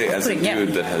will say, as a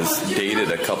dude that has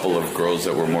dated a couple of girls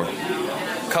that were more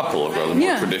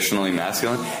traditionally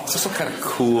masculine, it's also kind of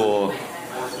cool.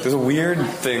 There's a weird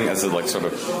thing as a like sort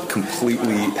of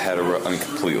completely hetero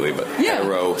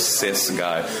cis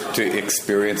guy to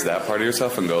experience that part of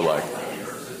yourself and go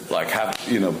like have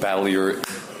battle your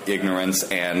ignorance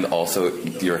and also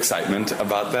your excitement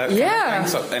about that. Yeah.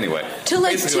 So anyway, to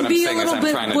be a little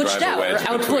bit butched out or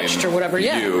out-butched or whatever.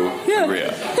 Yeah. You and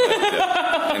Rhea.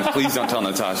 And please don't tell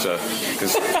Natasha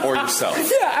or yourself.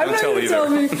 Yeah, I'm not going to tell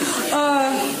me.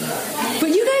 But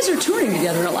you guys are touring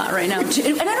together a lot right now. And I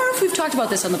don't know if we've talked about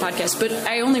this on the podcast, but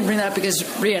I only bring that up because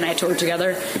Rhea and I toured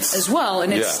together as well,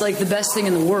 and it's like the best thing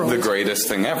in the world. The greatest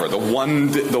thing ever. The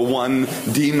one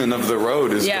demon of the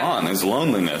road is gone, is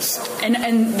loneliness. And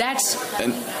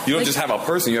you don't just have a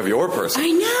person, you have your person.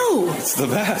 I know. It's the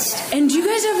best. And do you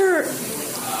guys ever...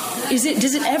 Does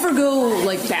it ever go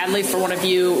like badly for one of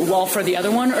you while for the other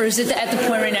one, or is it at the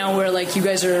point right now where like you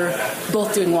guys are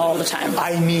both doing well all the time?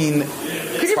 I mean,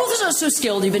 Because you're both so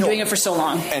skilled. You've been doing it for so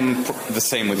long. And the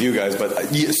same with you guys, but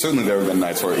certainly there have been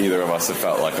nights where either of us have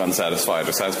felt like unsatisfied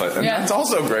or satisfied. And that's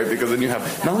also great because then you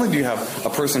have, not only do you have a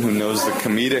person who knows the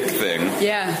comedic thing,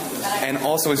 and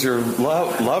also as your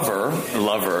lover,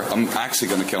 I'm actually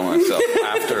going to kill myself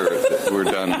after we're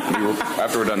done.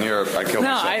 After we're done here, I kill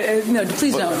myself. No,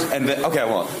 please don't. And then, okay, I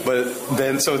won't. But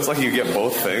then, so it's like you get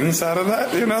both things out of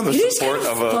that, you know, the it support is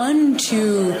kind of a fun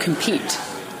to compete.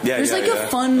 There's a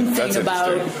fun thing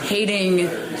about hating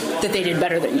that they did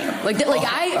better than you.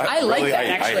 I like really, that,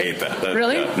 actually. I hate that.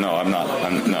 Really? No, I'm not.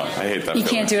 I hate that. You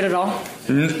can't do it at all?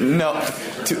 No.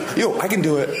 I can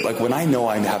do it, like, when I know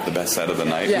I have the best set of the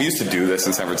night. We used to do this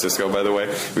in San Francisco, by the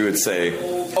way. We would say,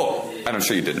 and I'm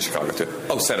sure you did in Chicago, too.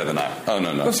 Oh, set of the night. Oh, no.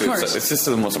 Of course. It's just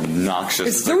the most obnoxious.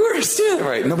 It's the worst, yeah.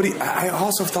 Right. I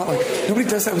also thought, nobody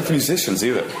does that with musicians,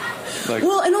 either.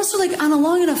 Well, and also, on a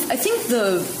long enough... I think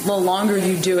the longer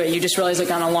you do it, you just realize,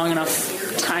 on a long enough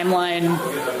timeline...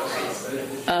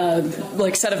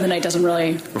 set of the night doesn't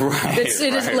really... Right.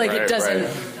 It doesn't... Right.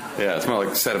 Yeah, it's more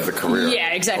like set of the career. Yeah,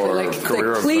 exactly. Or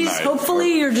career of please, the night.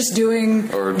 hopefully you're just doing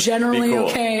generally cool.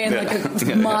 okay and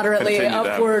a moderately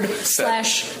upward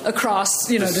 / across,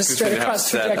 just straight across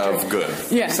set trajectory. Of good.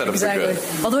 Yeah, set of exactly. the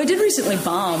good. Although I did recently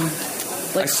bomb.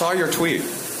 I saw your tweet.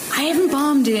 I haven't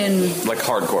bombed in...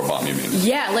 hardcore bomb, you mean?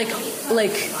 Yeah,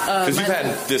 because you've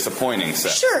had disappointing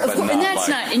sets. Sure, of course, and that's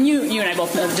not... And you and I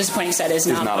both know the disappointing set is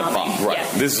not a bomb. Right.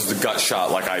 Yeah. This is a gut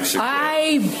shot like I should.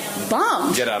 I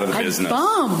bombed. Get out of the business. I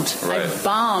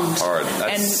bombed. Hard.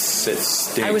 And it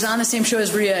stinks. I was on the same show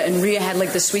as Rhea, and Rhea had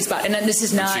the sweet spot. And then this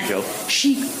is not... She killed?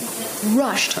 She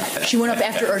rushed. She went up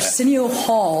after Arsenio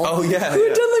Hall. Oh, yeah. Who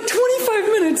had done 25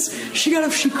 minutes. She got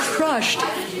up, she crushed.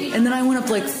 And then I went up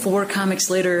 4 comics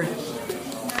later.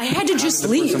 I had to just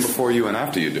leave. The person before you and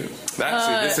after you do.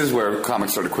 This is where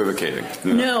comics start equivocating.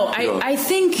 I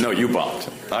think... No, you bombed.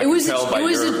 It was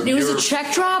a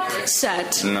check drop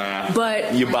set. Nah,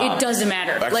 but you bombed. It doesn't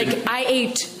matter. Actually,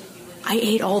 I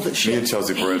ate all the shit. Me and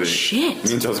Chelsea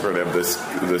Peretti have this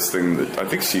thing that I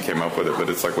think she came up with it, but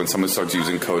it's like when someone starts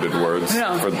using coded words, they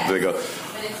go,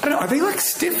 I don't know, are they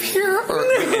stiff here? Or,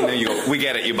 and then you go, we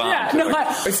get it, you bombed.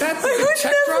 Yeah, is that the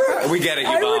check drop? We get it, you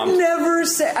bombed. I would never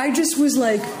say, I just was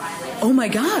like, oh my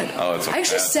God. Oh, it's okay. I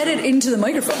actually said it into the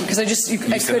microphone because I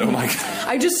couldn't. Oh my God.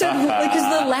 I just said,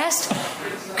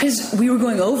 because we were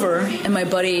going over, and my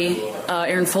buddy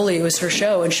Erin Foley, it was her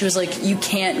show, and she was like, you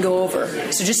can't go over.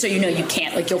 So just so you know, you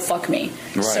can't, you'll fuck me.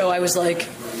 Right. So I was like,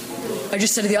 I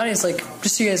just said to the audience,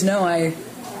 just so you guys know, I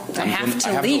have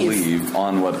to leave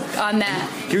on that.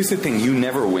 Here's the thing: you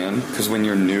never win because when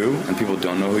you're new and people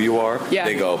don't know who you are,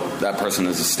 they go, "That person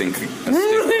is a stink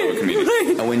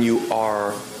comedian." And when you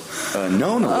are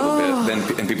known a little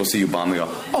bit, and people see you bomb, they go,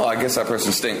 "Oh, I guess that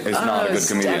person is not a good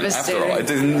comedian after all."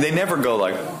 They never go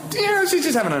she's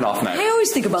just having an off night. I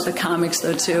always think about the comics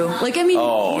though too. We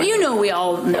all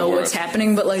know what's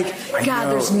happening, but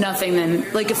there's nothing then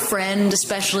a friend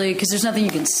especially because there's nothing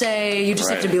you can say. You just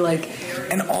have to be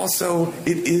And also,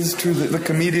 it is true that the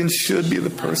comedian should be the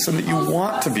person that you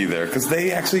want to be there because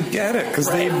they actually get it because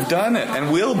they've done it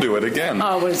and will do it again.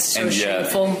 Oh, it's so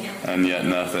shameful. And yet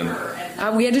nothing.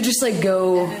 We had to just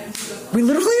go. We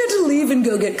literally had to leave and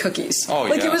go get cookies. Oh,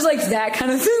 yeah. It was that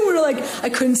kind of thing where I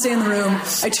couldn't stay in the room. I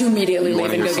had to immediately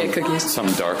leave and go get cookies.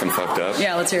 Something dark and fucked up?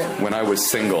 Yeah, let's hear it. When I was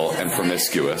single and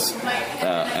promiscuous,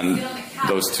 and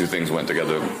those two things went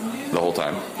together the whole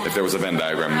time. If there was a Venn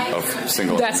diagram of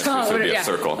single and promiscuous, it would be a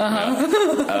circle.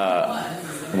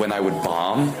 When I would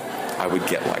bomb, I would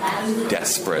get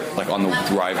desperate, on the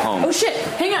drive home. Oh shit!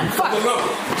 Hang on, fuck!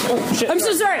 Oh shit! I'm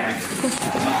so sorry.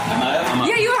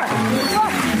 Yeah, you are.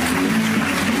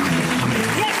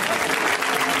 Yes.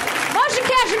 Motion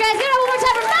capture, guys. Get it one more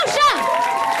time for Motion.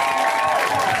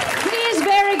 He is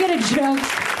very good at jokes.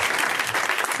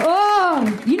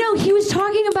 Oh, he was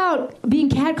talking about being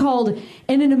catcalled,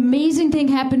 and an amazing thing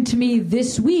happened to me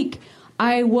this week.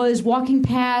 I was walking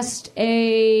past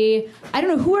I don't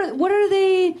know, what are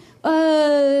they?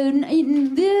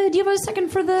 Do you have a second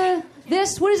for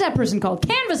this? What is that person called?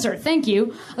 Canvasser. Thank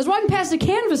you. I was walking past a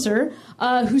canvasser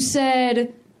who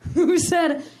said,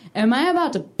 "Am I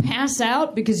about to pass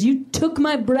out because you took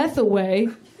my breath away?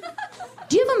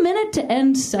 Do you have a minute to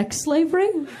end sex slavery?"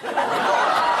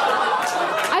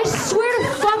 I swear to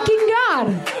fucking God.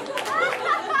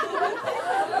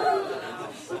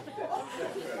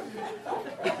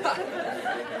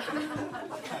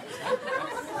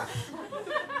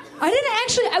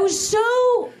 I was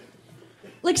so...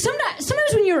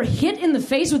 sometimes when you're hit in the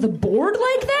face with a board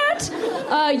like that,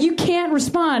 you can't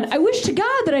respond. I wish to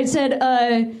God that I'd said,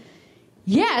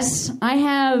 yes, I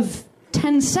have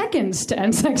 10 seconds to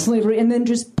end sex slavery and then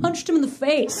just punched him in the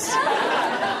face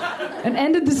and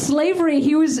ended the slavery.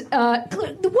 He was, did they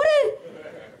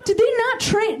not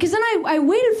train? Because then I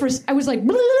waited for, I was like,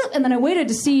 and then I waited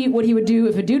to see what he would do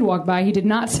if a dude walked by. He did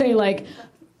not say like,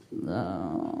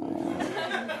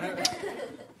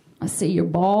 I see your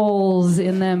balls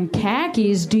in them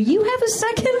khakis. Do you have a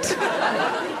second?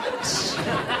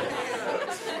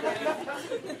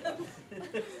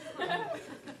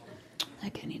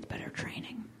 That guy needs better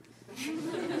training.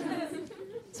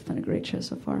 It's been a great show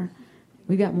so far.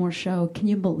 We got more show. Can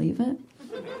you believe it?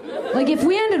 Like if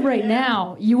we ended right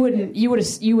now, you would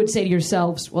say to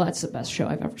yourselves, "Well, that's the best show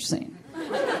I've ever seen."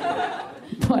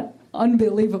 But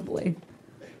unbelievably,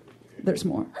 there's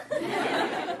more.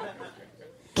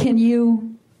 Can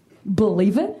you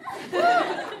believe it?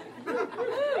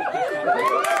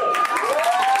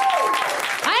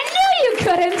 I knew you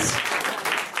couldn't.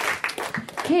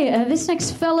 Okay, this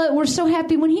next fella, we're so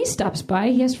happy when he stops by.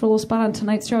 He asked for a little spot on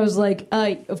tonight's show. I was like,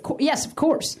 yes, of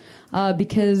course,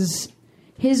 because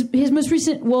his most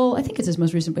recent, well, I think it's his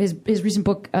most recent, but his recent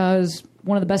book is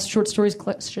one of the best short story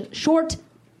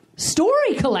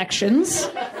collections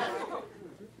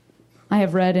I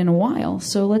have read in a while.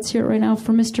 So let's hear it right now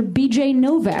for Mr. BJ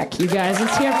Novak, you guys.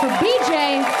 Let's hear it for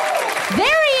BJ.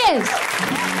 There he is.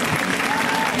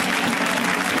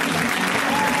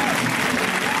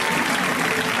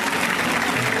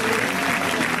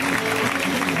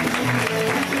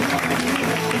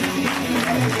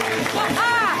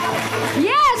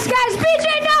 Yes, guys,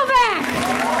 BJ Novak.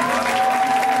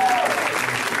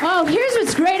 Oh, here's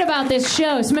what's great about this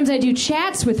show. Sometimes I do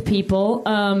chats with people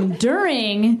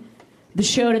during the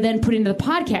show to then put into the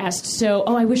podcast. So,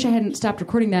 I wish I hadn't stopped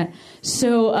recording that.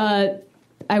 So,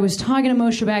 I was talking to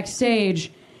Moshe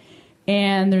backstage,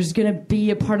 and there's going to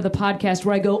be a part of the podcast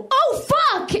where I go, "Oh,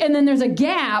 fuck!" And then there's a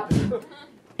gap.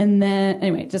 And then,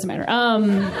 anyway, it doesn't matter.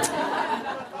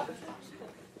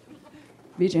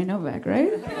 BJ Novak,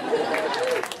 right?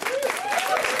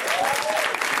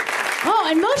 Oh,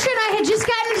 and Moshe and I had just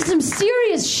gotten into some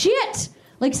serious shit.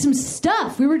 Like some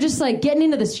stuff. We were just like getting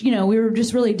into this, we were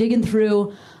just really digging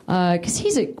through,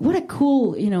 because what a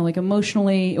cool, like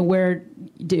emotionally aware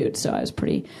dude. So I was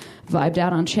pretty vibed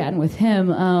out on chatting with him.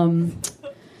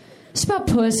 It's about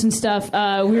puss and stuff. It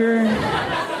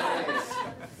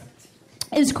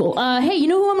was cool. Hey, you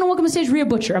know who I'm going to welcome to the stage? Rhea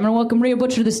Butcher. I'm going to welcome Rhea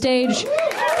Butcher to the stage.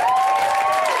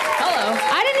 Hello.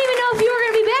 I didn't even know if you were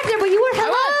going to be back there, but you were.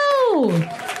 Hello.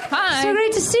 Hi. So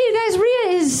great to see you guys. Rhea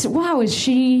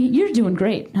you're doing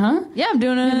great, huh? Yeah, I'm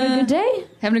doing having a good day?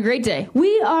 Having a great day.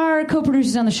 We are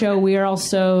co-producers on the show. We are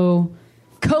also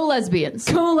co-lesbians.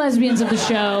 Co-lesbians of the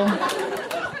show.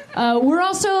 We're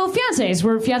also fiancés.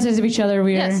 We're fiancés of each other.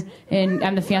 Yes. And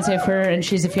I'm the fiancé of her, and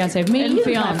she's the fiancé of me. And you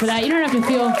don't have for that. You don't have to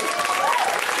feel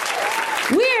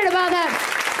weird about that.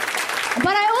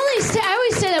 But I always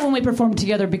say that when we perform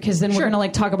together, because then we're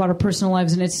going to talk about our personal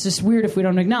lives, and it's just weird if we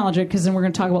don't acknowledge it, because then we're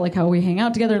going to talk about how we hang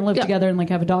out together and live together and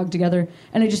have a dog together.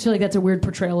 And I just feel like that's a weird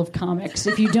portrayal of comics.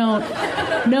 If you don't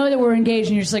know that we're engaged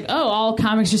and you're just like, oh, all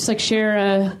comics just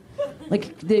share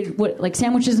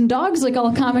sandwiches and dogs,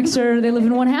 all comics they live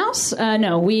in one house.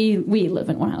 No, we live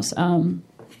in one house.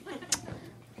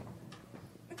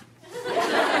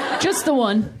 Just the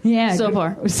one. Yeah. So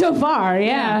far,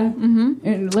 yeah. Mm-hmm.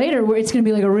 And later, it's going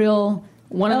to be a real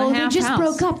 1.5 house. They just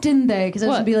broke up, didn't they? Because it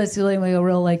was going to be a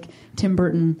real Tim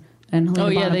Burton and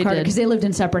Helena Bonham Carter, because they lived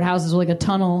in separate houses with a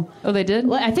tunnel. Oh, they did?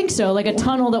 I think so. A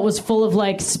tunnel that was full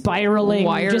of spiraling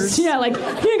wires.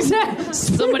 Exactly.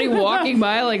 Somebody walking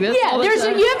by like this. Yeah, all the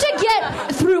time. You have to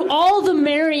get through all the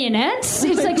marionettes.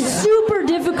 It's super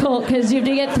difficult because you have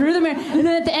to get through the and then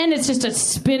at the end it's just a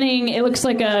spinning. It looks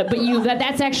like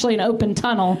that's actually an open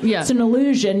tunnel. Yeah. It's an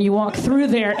illusion. You walk through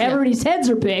there. Everybody's heads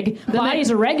are big.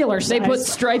 Bodies are regular size. They put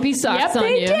stripy socks on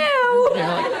you. Yep, they do.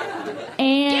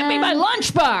 And give me my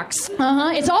lunchbox.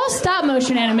 It's all stop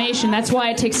motion animation. That's why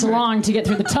it takes so long to get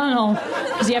through the tunnel,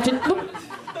 because you have to.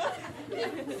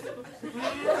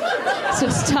 So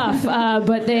it's tough.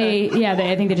 But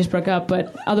I think they just broke up.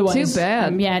 But otherwise, too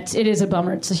bad. It is a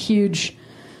bummer. It's a huge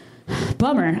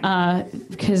bummer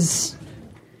because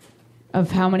of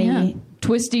how many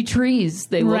twisty trees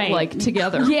they look like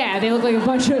together. Yeah, they look like a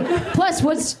bunch of. Plus,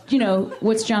 what's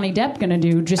Johnny Depp gonna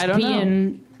do? Just be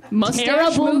in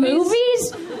terrible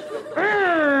movies?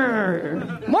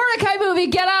 Mordecai movie,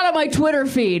 get out of my Twitter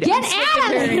feed. Get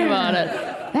out of here! About it.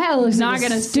 That looks Not like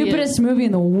gonna the stupidest movie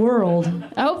in the world.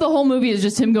 I hope the whole movie is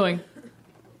just him going.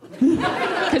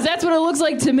 Because that's what it looks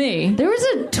like to me. There was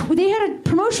they had a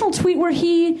promotional tweet where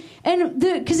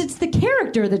because it's the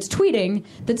character that's tweeting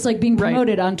that's like being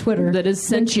promoted on Twitter. That is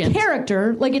sentient. The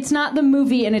character, like it's not the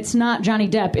movie and it's not Johnny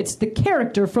Depp. It's the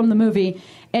character from the movie.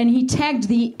 And he tagged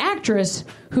the actress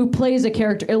who plays a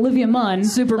character, Olivia Munn.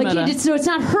 Super meta. So it's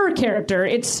not her character.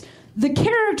 It's the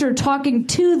character talking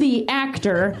to the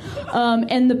actor,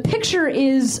 and the picture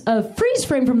is a freeze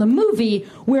frame from the movie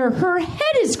where her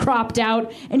head is cropped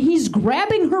out and he's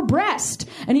grabbing her breast.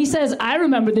 And he says, "I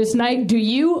remember this night, do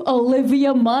you,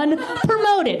 Olivia Munn?"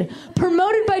 Promoted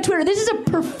by Twitter. This is a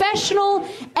professional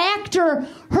actor.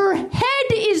 Her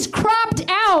head is cropped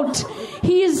out.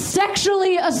 He is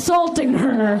sexually assaulting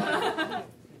her.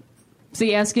 So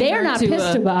you asking They're her not to,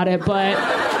 pissed about it, but...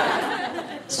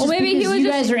 Well, maybe he was you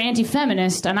guys are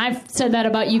anti-feminist, and I've said that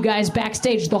about you guys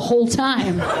backstage the whole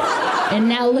time. And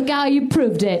now look how you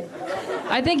proved it.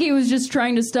 I think he was just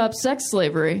trying to stop sex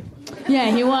slavery.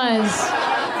 Yeah, he was.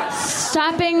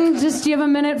 Stopping, do you have a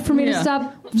minute for me to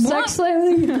stop sex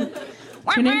slavery?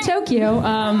 Tune in Tokyo.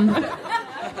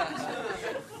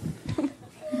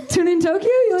 Tune in Tokyo?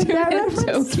 You like that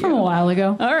reference? It's from a while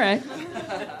ago. All right.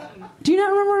 Do you not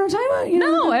remember what I'm talking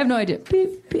about? No, I have no idea.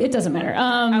 It doesn't matter.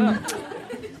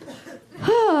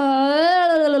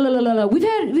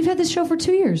 We've had this show for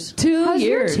 2 years. How's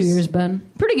your 2 years been?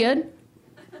 Pretty good.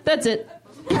 That's it.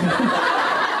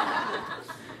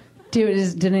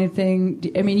 Did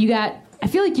anything? I mean, I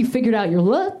feel like you figured out your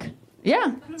look.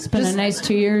 Yeah. It's been a nice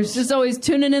 2 years. Just always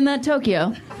tuning in that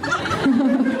Tokyo.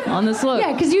 On this look.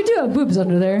 Yeah, because you do have boobs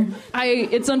under there.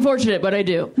 It's unfortunate, but I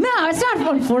do. No, it's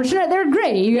not unfortunate. They're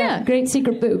great. You got great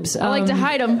secret boobs. I like to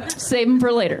hide them, save them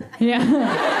for later.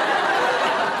 Yeah.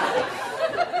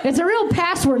 It's a real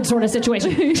password sort of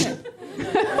situation.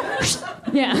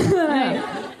 Yeah. I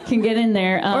can get in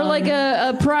there. Or like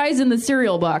a prize in the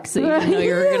cereal box that you didn't know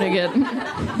you were going to get.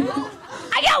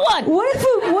 I got one!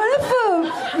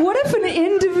 What if an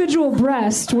individual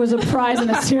breast was a prize in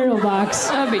a cereal box?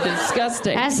 That'd be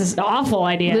disgusting. That's an awful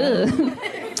idea.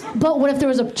 But what if there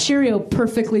was a Cheerio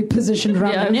perfectly positioned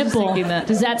around the nipple? That.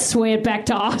 Does that sway it back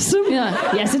to awesome?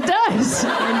 Yeah. Yes, it does.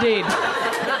 Indeed.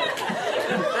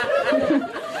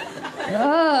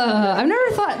 I've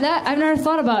never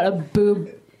thought about a boob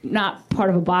not part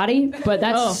of a body, but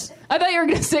that's... Oh. I thought you were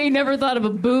going to say you never thought of a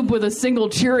boob with a single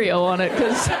Cheerio on it. No,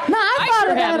 I thought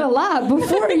of that a lot.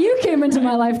 Before you came into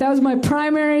my life, that was my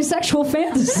primary sexual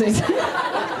fantasy.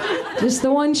 Just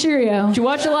the one Cheerio. Did you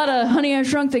watch a lot of Honey, I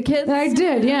Shrunk the Kids? I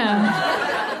did,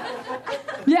 yeah.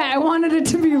 Yeah, I wanted it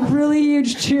to be a really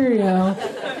huge Cheerio.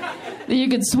 That you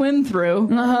could swim through.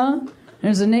 Uh-huh.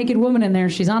 There's a naked woman in there.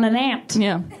 She's on an ant.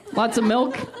 Yeah. Lots of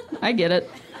milk. I get it.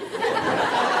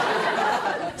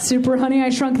 Super Honey, I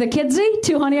Shrunk the Kidsy.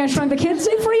 2 Honey, I Shrunk the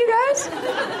Kidsy for you guys.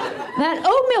 That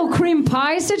oatmeal cream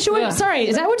pie situation. Yeah. Sorry,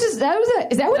 is that what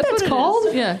that's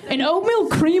called? Yeah. An oatmeal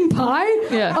cream pie?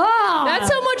 Yeah. Oh. That's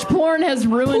how much porn has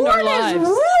ruined our lives. Porn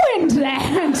has ruined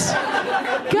that.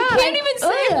 God, you can't even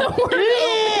say the word.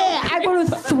 I'm going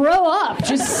to throw up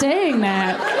just saying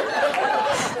that.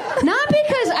 Not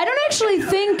because I don't actually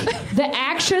think the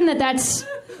action that's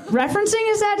referencing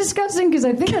is that disgusting, because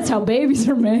I think that's how babies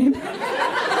are made.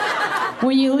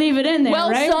 When you leave it in there,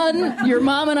 well, right? son, your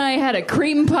mom and I had a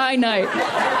cream pie night.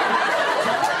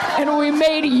 And we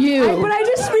made you. But I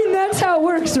just mean that's how it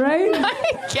works, right? I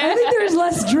think there's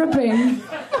less dripping.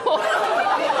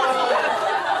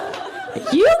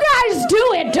 You guys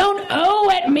do it. Don't owe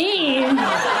at me.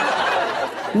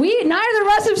 Neither of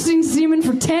us have seen semen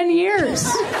for 10 years.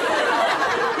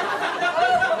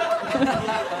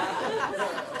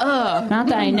 Not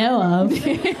that I know of.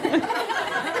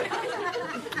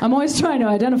 I'm always trying to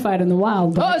identify it in the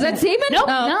wild. But is that semen? Nope.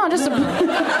 Oh. No, just a...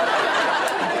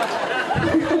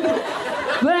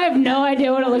 But I have no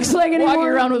idea what it looks like anymore.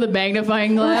 Walking around with a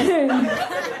magnifying glass.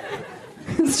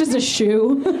 It's just a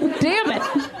shoe. Damn it.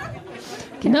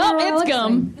 No, it's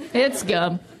gum. Like. It's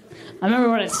gum. I remember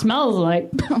what it smells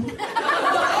like.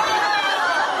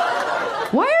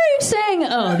 Why are you saying,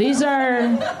 oh, these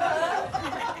are...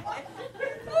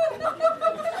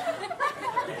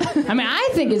 I mean, I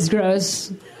think it's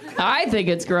gross. I think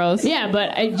it's gross. Yeah,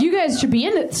 but you guys should be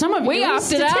in it. Some of we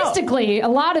opted statistically, a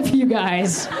lot of you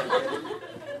guys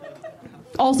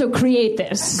also create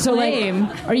this. So, like,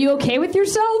 are you okay with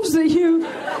yourselves that you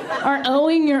are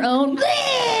owing your own?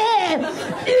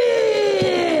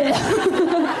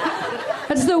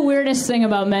 That's the weirdest thing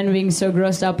about men being so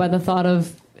grossed out by the thought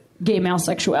of gay male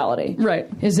sexuality. Right.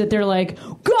 Is that they're like,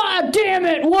 God damn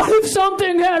it, what if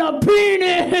something had a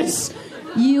penis?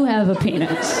 You have a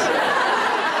penis.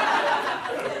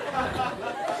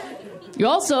 You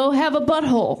also have a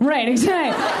butthole. Right,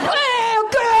 exactly. Well,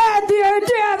 God, the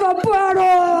idea of a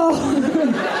bottle.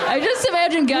 I just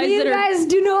imagine guys You that are. guys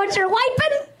do know what you're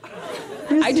wiping?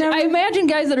 I imagine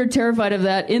guys that are terrified of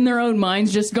that in their own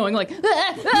minds, just going like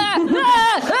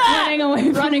Running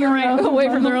away from away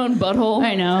from their own butthole.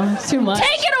 I know, it's too much.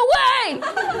 Take it away!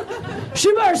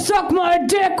 She better suck my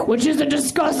dick, which is a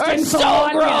disgusting It's so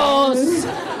thought. gross.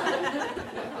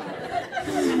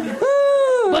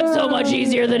 But so much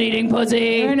easier than eating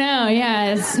pussy. I know,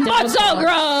 yeah. It's But so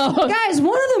difficult. gross. Guys,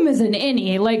 one of them is an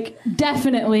innie, like,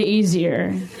 definitely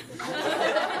easier.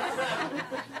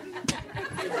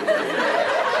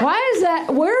 Why is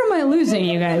that? Where am I losing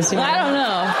you guys here? I don't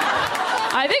know.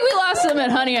 I think we lost them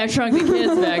at Honey, I Shrunk the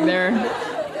Kids back there.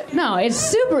 No, it's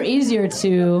super easier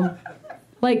to,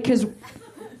 like, because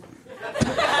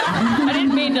I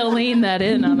didn't mean to lean that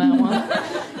in on that one.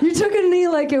 you took a knee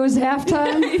like it was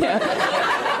halftime. Yeah.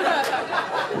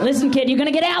 Listen, kid, you're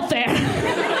gonna get out there.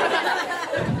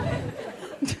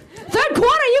 Third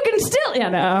quarter, you can still. Yeah,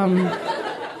 no,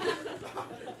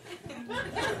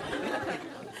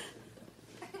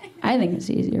 I think it's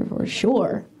easier for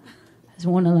sure. As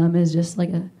one of them is just like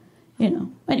a,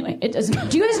 Anyway, it doesn't.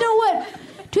 Do you guys know what?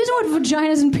 Do you guys know what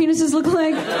vaginas and penises look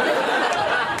like?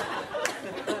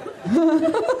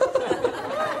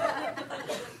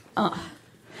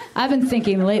 I've been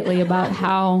thinking lately about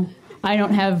how I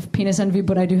don't have penis envy,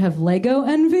 but I do have Lego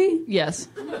envy. Yes.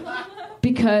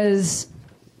 Because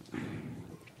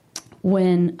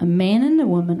when a man and a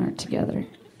woman are together,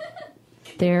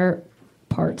 their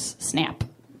parts snap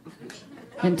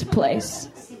into place.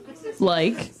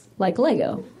 Like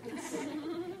Lego.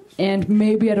 And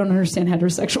maybe I don't understand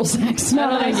heterosexual sex. I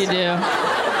don't think you do.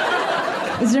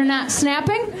 Is there not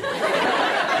snapping?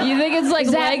 You think it's like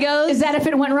Legos? Is that if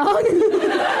it went wrong?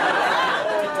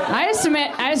 I just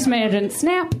imagine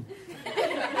snap.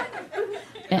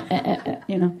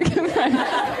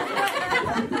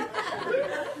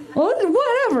 Well,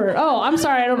 whatever. Oh, I'm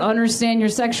sorry, I don't understand your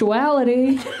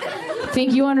sexuality.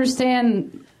 Think you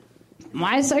understand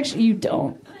my sex? You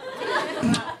don't.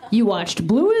 You watched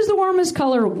Blue is the Warmest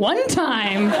Color one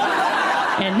time,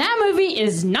 and that movie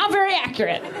is not very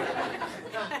accurate.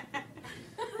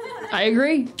 I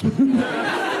agree.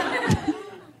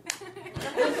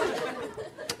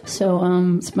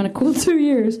 So, it's been a cool 2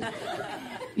 years.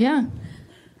 Yeah.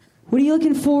 What are you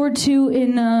looking forward to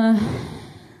in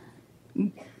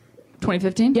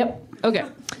 2015? Yep. Okay.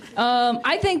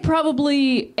 I think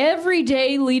probably every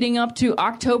day leading up to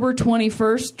October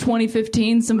 21st,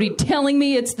 2015, somebody telling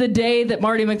me it's the day that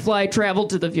Marty McFly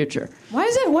traveled to the future. Why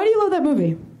is that? Why do you love that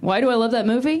movie? Why do I love that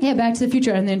movie? Yeah, Back to the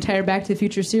Future and the entire Back to the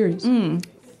Future series.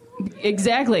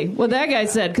 Exactly what that guy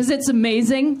said, because it's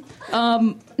amazing.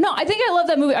 No, I think I love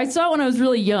that movie. I saw it when I was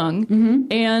really young,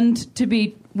 and to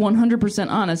be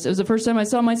 100% honest, it was the first time I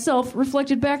saw myself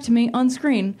reflected back to me on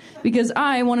screen, because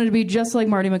I wanted to be just like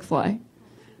Marty McFly.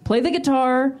 Play the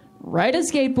guitar, ride a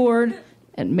skateboard,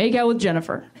 and make out with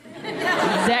Jennifer.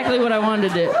 Exactly what I wanted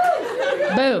to do.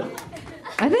 Boom.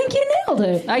 I think you nailed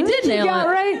it. I did nail you got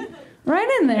it.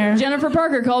 Right in there. Jennifer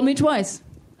Parker called me twice.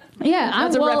 Yeah,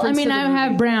 That's a reference to the I movie.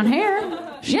 have brown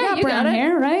hair. She Yeah, got you brown got it.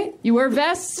 hair, right? You wear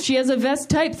vests. She has a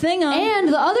vest type thing on. And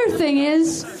the other thing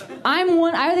is, I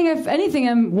think if anything,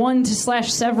 I'm one to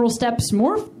slash several steps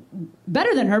more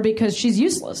better than her because she's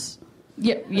useless.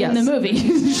 Yeah, yes. In the movie.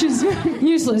 She's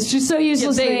useless. She's so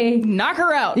useless. They knock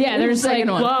her out. Yeah, they're just like,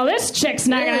 Second one. well, this chick's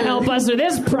not going to help us with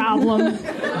this problem.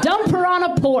 Dump her on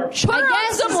a porch. Put her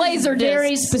on some laser discs.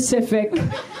 Very specific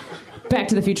Back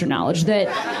to the Future knowledge that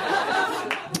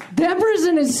that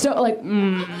person is so like,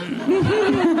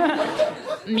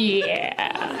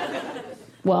 yeah.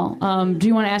 Well, do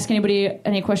you want to ask anybody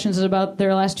any questions about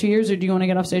their last 2 years, or do you want to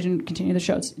get off stage and continue the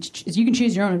show? You can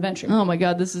choose your own adventure. Oh my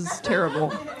God, this is terrible.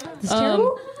 This is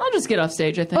terrible? I'll just get off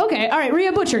stage, I think. Okay, all right,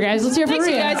 Rhea Butcher, guys. Let's hear from Thanks,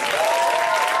 you Rhea. guys.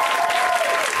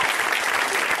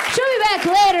 She'll be back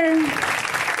later.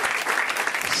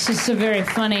 It's just so very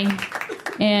funny.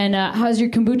 And how's your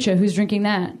kombucha? Who's drinking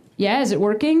that? Yeah, is it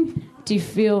working? Do you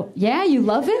feel? Yeah, you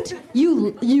love it.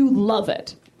 You love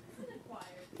it.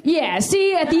 Yeah.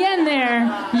 See, at the end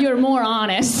there, you're more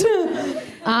honest.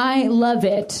 I love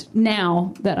it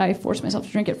now that I forced myself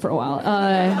to drink it for a while.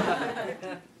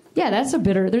 Yeah, that's a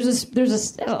bitter. There's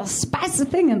a spicy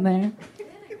thing in there.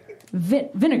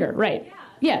 Vinegar, right?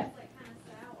 Yeah.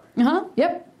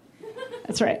 Yep.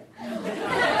 That's right.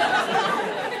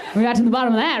 We got to the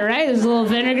bottom of that, right? There's a little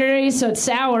vinegary, so it's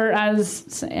sour. I was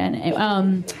saying,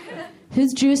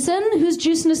 who's juicing? Who's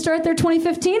juicing to start their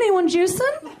 2015? Anyone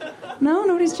juicing? No,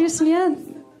 nobody's juicing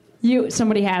yet.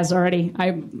 Somebody has already.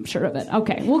 I'm sure of it.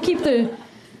 Okay, we'll keep the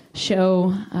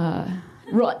show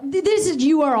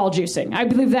You are all juicing. I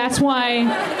believe that's why.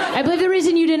 I believe the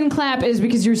reason you didn't clap is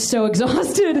because you're so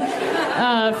exhausted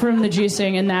from the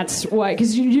juicing, and that's why.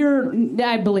 Because you're.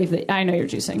 I believe that. I know you're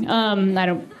juicing. I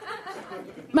don't.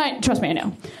 Trust me, I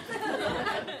know.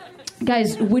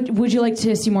 Guys, would you like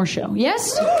to see more show?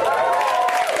 Yes.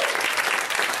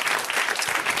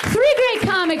 3 great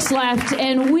comics left,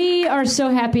 and we are so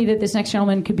happy that this next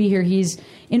gentleman could be here. He's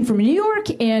in from New York,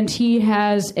 and he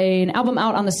has an album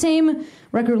out on the same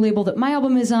record label that my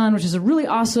album is on, which is a really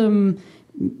awesome,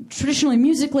 traditionally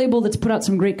music label that's put out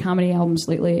some great comedy albums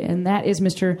lately, and that is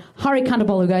Mr. Hari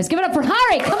Kondabolu, guys. Give it up for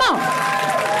Hari! Come on!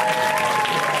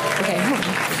 Okay,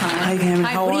 Hi, Cam.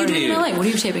 How what are are you doing you? in LA? What are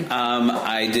you taping?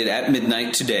 I did At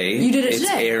Midnight today. You did it It's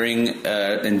today? airing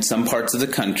in some parts of the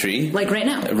country. Like right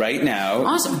now? Right now.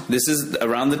 Awesome. This is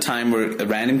around the time where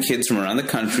random kids from around the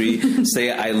country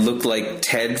say I look like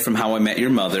Ted from How I Met Your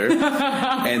Mother.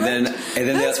 and then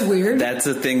That's weird. That's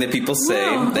the thing that people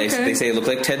say. Wow, They okay. say I look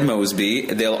like Ted Mosby.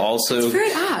 They'll also That's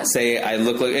very odd. say I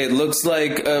look like it looks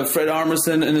like Fred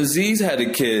Armisen and Aziz had a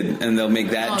kid, and they'll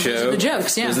make that joke. Those are the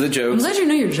jokes, yeah. Those are the jokes. I'm glad you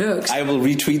know your jokes. I will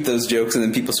retweet those jokes, and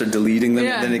then people start deleting them,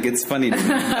 Yeah. and then it gets funny to me.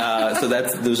 So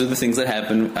those are the things that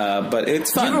happen. But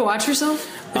it's Do fun. you ever watch yourself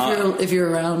if you're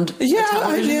around? Yeah,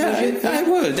 television? I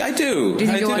would. I do. Do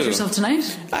you think I you'll do. watch yourself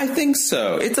tonight? I think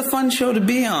so. It's a fun show to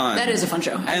be on. That is a fun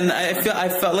show. And I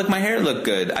felt like my hair looked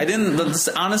good. I didn't,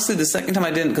 honestly, the second time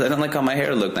I didn't, because I didn't like how my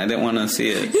hair looked, and I didn't want to see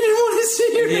it. You didn't want to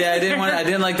see your Yeah, I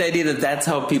didn't like the idea that that's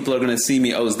how people are going to see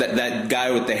me. Oh, is that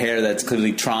guy with the hair that's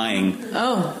clearly trying.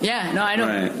 Oh, yeah. No, I don't.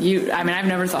 Right. I've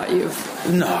never thought you've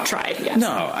tried. Yes.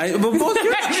 No, but both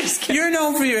you're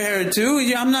known for your hair too.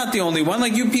 Yeah, I'm not the only one.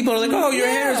 Like you people are like, oh, your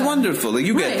hair is wonderful. Like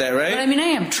you get that, right? But I mean, I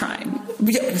am trying.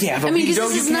 Yeah, but I mean, you because don't.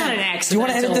 this is You not can't. an accident. Do you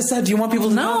want to edit this out? Do you want people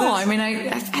to know this? No, I mean,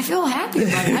 I feel happy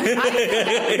about it.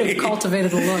 I could have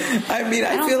cultivated a look. I mean,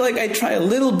 I feel like I try a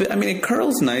little bit. I mean, it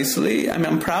curls nicely. I mean,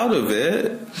 I'm proud of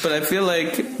it, but I feel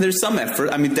like there's some effort.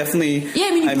 I mean, definitely. Yeah,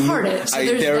 I mean, you part it. So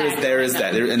there is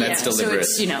that, and that's deliberate.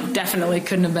 So it's, definitely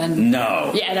couldn't have been.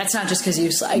 No. Yeah, that's not just because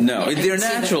you like. No, yeah, they're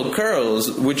natural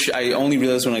curls, which I only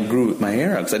realized when I grew my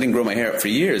hair out, because I didn't grow my hair out for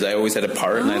years. I always had a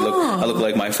part, and I look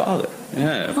like my father.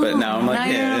 Yeah, but now I'm like,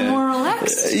 now you're more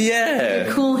relaxed. Yeah.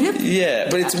 You're cool hip. Yeah,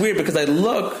 but it's weird because I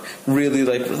look really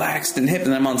like relaxed and hip,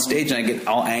 and I'm on stage and I get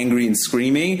all angry and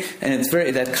screaming, and it's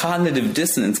that cognitive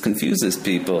dissonance confuses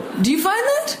people. Do you find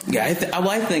that? Yeah, I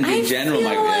think in general,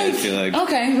 I feel like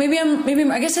okay, maybe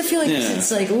I guess I feel like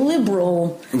it's like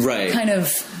liberal, right? Kind of.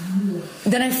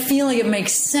 Then I feel like it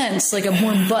makes sense, like a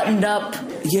more buttoned up.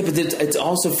 Yeah, but it's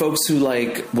also folks who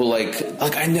I've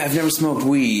never smoked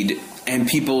weed. And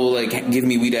people give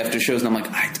me weed after shows, and I'm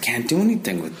like, I can't do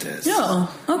anything with this. No,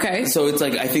 okay. So it's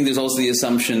I think there's also the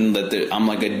assumption that I'm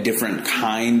like a different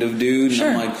kind of dude. Sure.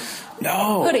 And I'm like,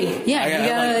 no, hoodie. Yeah,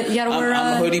 you gotta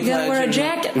wear a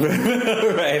jacket.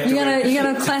 Right. You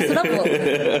gotta class it up a little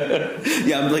bit.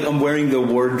 Yeah, I'm wearing the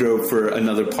wardrobe for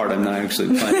another part I'm not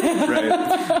actually playing. Right.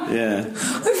 Yeah. I feel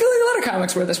like a lot of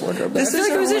comics wear this wardrobe. I feel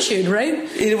like it was issued, right?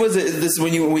 It was this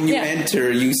when you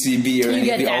enter UCB or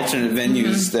any of the alternate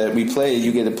venues that we play.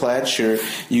 You get a plaid shirt,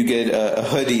 you get a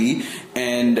hoodie,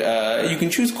 and you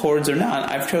can choose chords or not.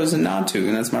 I've chosen not to,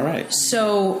 and that's my right.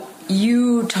 So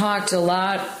you talked a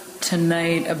lot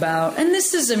tonight about, and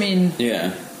this is,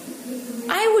 yeah.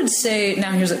 I would say,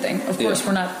 now here's the thing. Of course,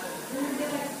 we're not,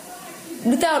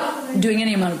 without doing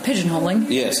any amount of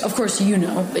pigeonholing. Yes. Of course, you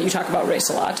know that you talk about race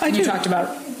a lot. You talked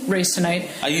about race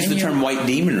tonight. I use the term white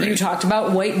demonry. You talked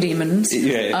about white demons.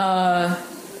 Yeah.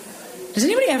 Does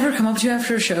anybody ever come up to you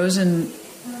after shows and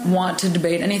want to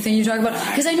debate anything you talk about?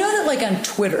 Because I know that on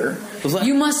Twitter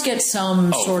you must get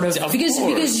some sort of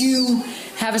because you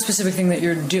have a specific thing that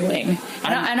you're doing,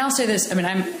 and I'll say this.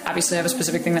 I'm obviously have a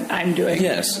specific thing that I'm doing.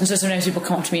 Yes. And so sometimes people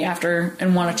come up to me after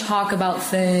and want to talk about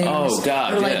things. Oh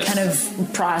God. Or kind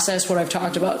of process what I've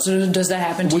talked about. So does that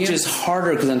happen to you? Which is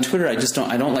harder because on Twitter I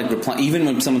don't like reply. Even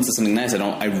when someone says something nice,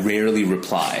 I rarely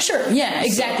reply. Sure. Yeah.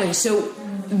 Exactly. So.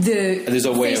 There's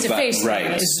a way face-to-face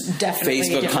right. is definitely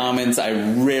Facebook different. Comments I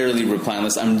rarely reply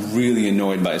unless I'm really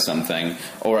annoyed by something,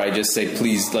 or I just say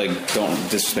please don't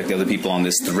disrespect the other people on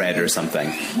this thread or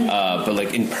something.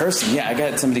 But in person, I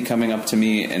got somebody coming up to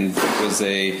me, and it was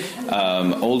a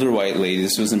older white lady.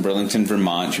 This was in Burlington,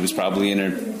 Vermont. She was probably in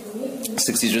her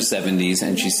 60s or 70s,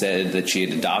 and she said that she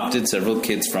had adopted several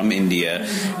kids from India,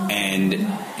 and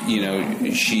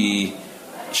she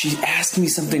asked me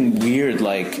something weird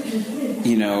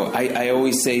I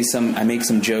always say I make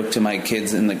some joke to my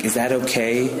kids and is that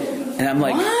okay? And I'm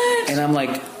like, what? And I'm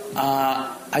like,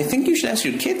 I think you should ask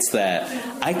your kids that.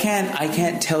 I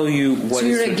can't tell you what. So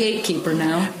you're a gatekeeper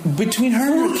now. Between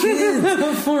her and her kids,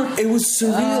 it was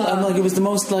surreal. I'm like, it was the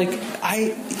most like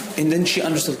and then she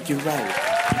understood. You're right.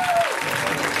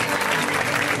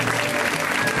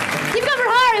 Keep it up for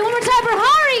Hari. One more time for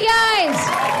Hari, guys.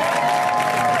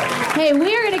 Hey,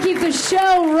 we are going to keep the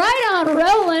show right on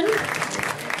rolling.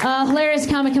 Hilarious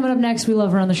comic coming up next. We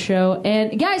love her on the show.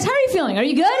 And guys, how are you feeling? Are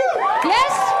you good?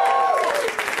 Yes?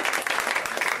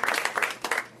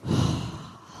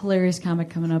 Hilarious comic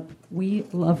coming up. We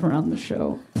love her on the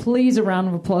show. Please, a round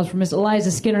of applause for Miss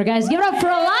Eliza Skinner. Guys, give it up for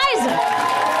Eliza.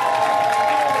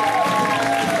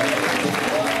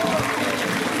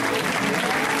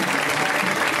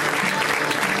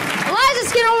 Eliza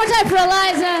Skinner, one more time for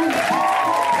Eliza.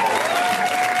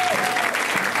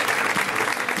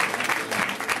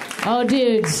 Oh,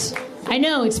 dudes. I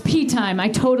know, it's pee time. I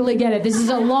totally get it. This is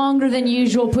a longer than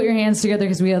usual put your hands together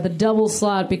because we have the double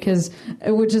slot which is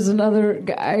another... you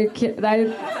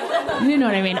know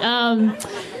what I mean.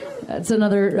 That's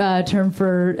another term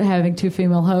for having two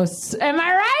female hosts. Am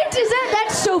I right?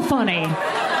 That's so funny.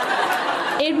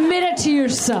 Admit it to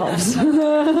yourselves.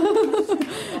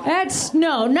 That's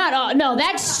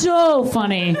so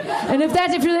funny. And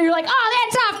if you're like, oh,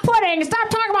 that's off-putting, stop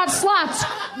talking about slots,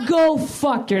 go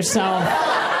fuck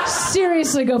yourself.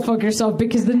 Seriously, go fuck yourself,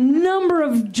 because the number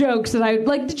of jokes that I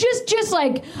like, just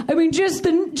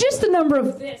the number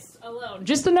of this alone,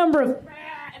 just the number of,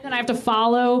 and then I have to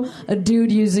follow a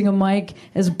dude using a mic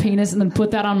as a penis and then put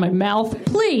that on my mouth.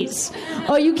 Please.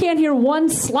 Oh, you can't hear one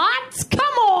slot?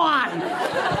 Come on.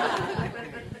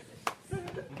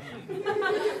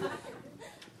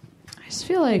 I just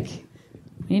feel like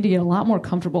we need to get a lot more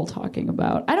comfortable talking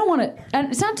about... I don't want to... And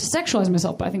it's not to sexualize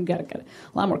myself, but I think we got to get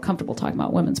a lot more comfortable talking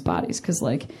about women's bodies, because,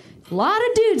 like, a lot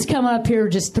of dudes coming up here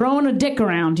just throwing a dick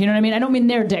around. You know what I mean? I don't mean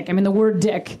their dick. I mean the word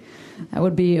dick. That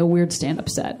would be a weird stand-up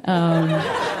set. A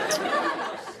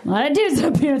lot of dudes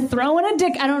up here throwing a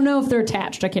dick. I don't know if they're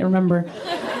attached. I can't remember.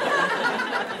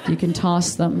 You can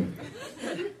toss them.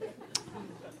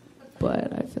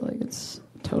 But I feel like it's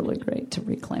totally great to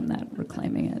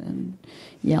reclaiming it and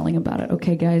yelling about it.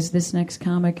 Okay, guys, this next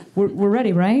comic, we're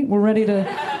ready, right? We're ready to...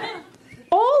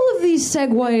 All of these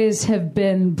segues have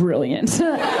been brilliant.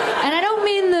 And I don't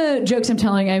mean the jokes I'm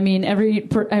telling, I mean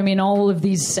all of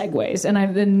these segues.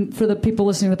 And for the people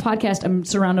listening to the podcast, I'm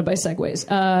surrounded by segues.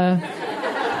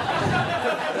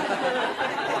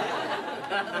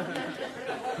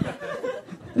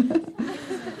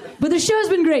 But the show's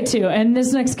been great, too. And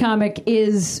this next comic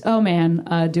is, oh,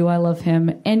 man, do I love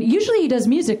him. And usually he does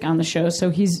music on the show, so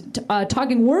he's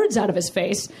talking words out of his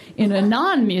face in a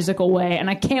non-musical way. And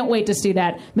I can't wait to see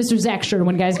that. Mr. Zach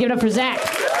Sherwin, guys. Give it up for Zach.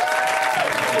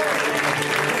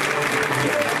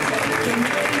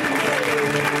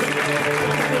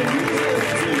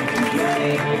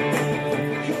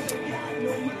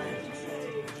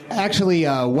 Actually,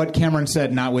 what Cameron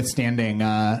said notwithstanding,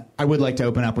 I would like to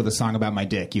open up with a song about my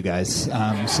dick, you guys.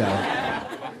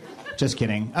 Just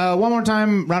kidding. One more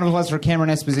time, round of applause for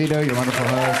Cameron Esposito, your wonderful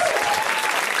host.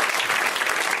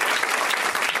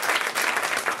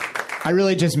 I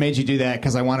really just made you do that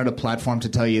because I wanted a platform to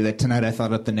tell you that tonight I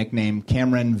thought up the nickname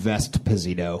Cameron Vest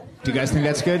Posito. Do you guys think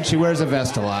that's good? She wears a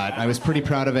vest a lot. I was pretty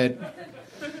proud of it.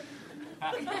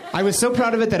 I was so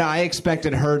proud of it that I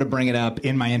expected her to bring it up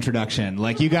in my introduction.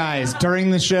 Like, you guys, during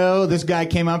the show, this guy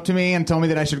came up to me and told me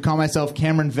that I should call myself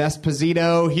Cameron Vest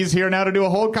Posito. He's here now to do a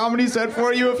whole comedy set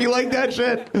for you if you like that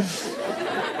shit.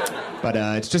 But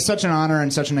it's just such an honor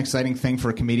and such an exciting thing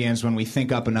for comedians when we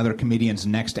think up another comedian's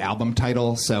next album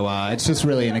title. So it's just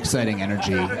really an exciting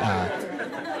energy.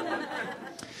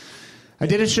 I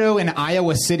did a show in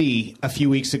Iowa City a few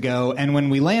weeks ago, and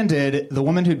when we landed, the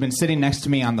woman who'd been sitting next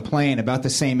to me on the plane, about the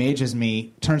same age as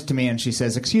me, turns to me and she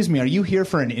says, "Excuse me, are you here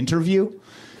for an interview?"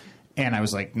 And I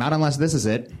was like, "Not unless this is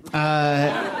it."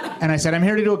 And I said, "I'm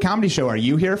here to do a comedy show. Are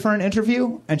you here for an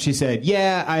interview?" And she said,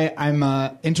 "Yeah, I'm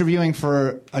interviewing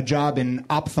for a job in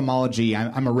ophthalmology.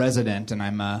 I'm a resident, and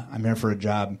I'm here for a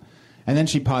job." And then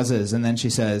she pauses, and then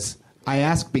she says, "I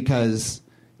ask because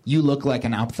you look like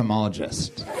an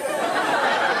ophthalmologist."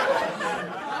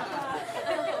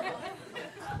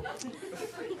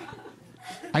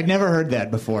 I'd never heard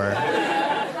that before.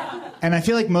 And I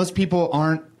feel like most people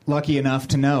aren't lucky enough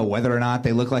to know whether or not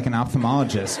they look like an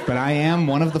ophthalmologist, but I am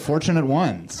one of the fortunate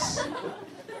ones.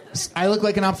 I look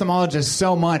like an ophthalmologist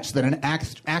so much that an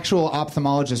actual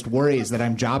ophthalmologist worries that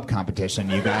I'm job competition,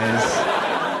 you guys.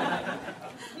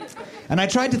 And I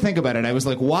tried to think about it. I was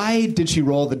like, why did she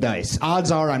roll the dice? Odds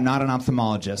are I'm not an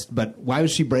ophthalmologist, but why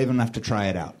was she brave enough to try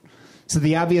it out? So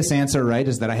the obvious answer, right,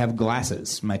 is that I have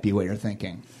glasses, might be what you're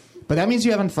thinking. But that means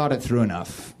you haven't thought it through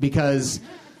enough, because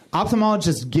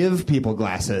ophthalmologists give people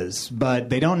glasses, but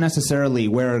they don't necessarily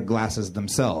wear glasses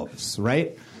themselves,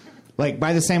 right? Like,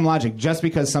 by the same logic, just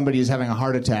because somebody is having a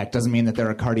heart attack doesn't mean that they're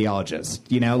a cardiologist.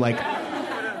 You know, like,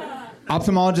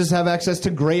 ophthalmologists have access to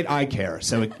great eye care,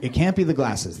 so it can't be the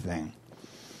glasses thing.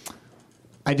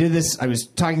 I was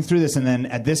talking through this, and then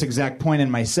at this exact point in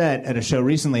my set at a show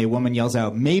recently, a woman yells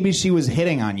out, "Maybe she was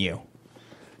hitting on you."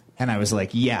 And I was like,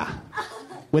 yeah,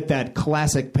 with that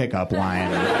classic pickup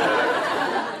line.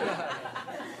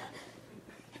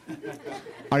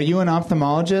 Are you an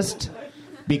ophthalmologist?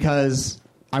 Because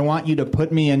I want you to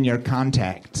put me in your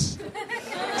contacts.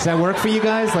 Does that work for you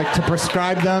guys? Like, to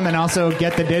prescribe them and also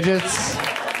get the digits?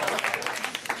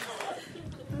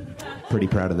 Pretty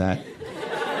proud of that.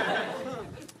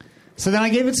 So then I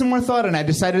gave it some more thought, and I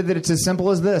decided that it's as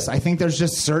simple as this. I think there's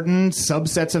just certain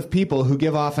subsets of people who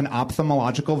give off an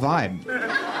ophthalmological vibe.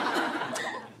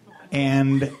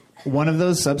 And one of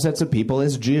those subsets of people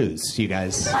is Jews, you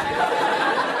guys.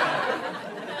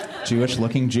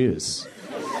 Jewish-looking Jews.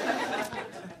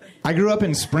 I grew up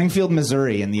in Springfield,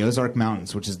 Missouri, in the Ozark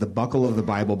Mountains, which is the buckle of the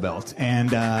Bible Belt.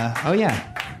 And, oh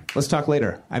yeah, let's talk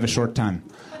later. I have a short time.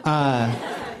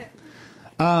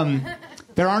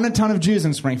 There aren't a ton of Jews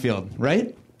in Springfield,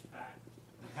 right?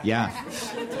 Yeah.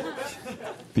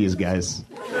 These guys.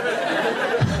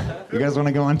 You guys want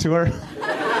to go on tour?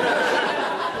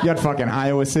 You got fucking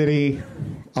Iowa City,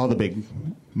 all the big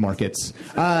markets.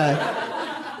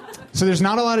 So there's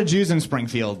not a lot of Jews in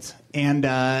Springfield. And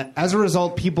as a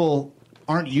result, people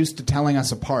aren't used to telling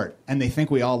us apart, and they think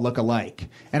we all look alike.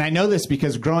 And I know this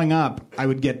because growing up, I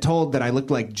would get told that I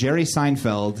looked like Jerry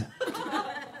Seinfeld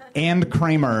and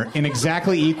Kramer in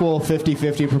exactly equal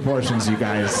 50-50 proportions, you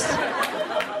guys.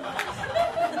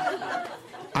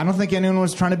 I don't think anyone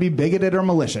was trying to be bigoted or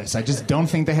malicious. I just don't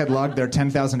think they had logged their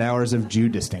 10,000 hours of Jew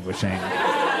distinguishing.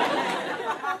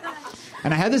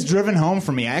 And I had this driven home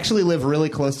for me. I actually live really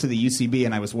close to the UCB,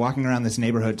 and I was walking around this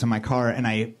neighborhood to my car, and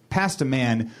I passed a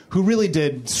man who really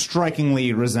did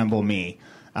strikingly resemble me,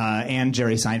 and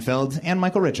Jerry Seinfeld, and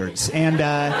Michael Richards. And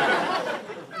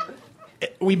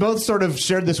we both sort of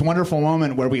shared this wonderful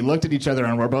moment where we looked at each other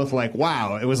and we're both like,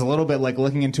 wow. It was a little bit like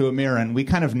looking into a mirror, and we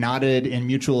kind of nodded in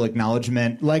mutual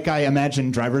acknowledgement, like I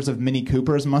imagine drivers of Mini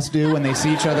Coopers must do when they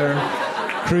see each other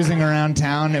cruising around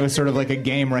town. It was sort of like a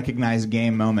game recognized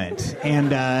game moment.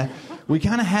 And we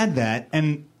kind of had that,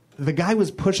 and the guy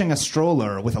was pushing a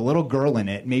stroller with a little girl in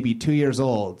it, maybe 2 years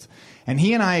old. And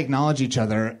he and I acknowledge each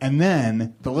other, and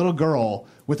then the little girl,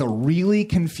 with a really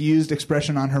confused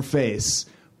expression on her face,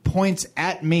 points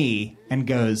at me and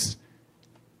goes,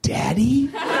 "Daddy?"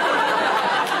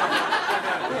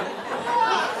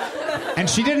 And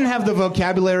she didn't have the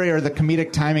vocabulary or the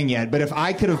comedic timing yet, but if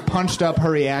I could have punched up her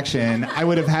reaction, I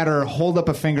would have had her hold up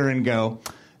a finger and go,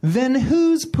 "Then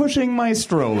who's pushing my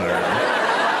stroller?"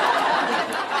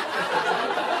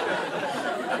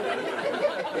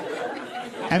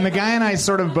 And the guy and I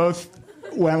sort of both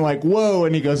went like, whoa,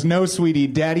 and he goes, "No, sweetie,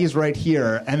 Daddy's right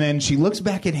here." And then she looks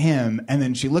back at him, and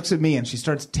then she looks at me, and she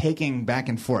starts taking back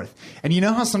and forth. And you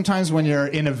know how sometimes when you're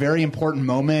in a very important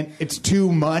moment, it's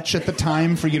too much at the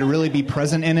time for you to really be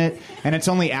present in it, and it's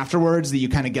only afterwards that you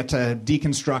kind of get to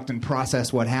deconstruct and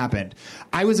process what happened.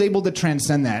 I was able to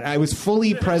transcend that. I was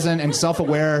fully present and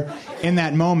self-aware in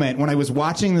that moment when I was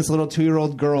watching this little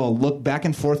 2-year-old girl look back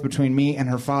and forth between me and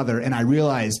her father, and I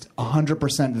realized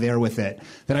 100% there with it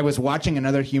that I was watching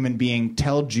another human being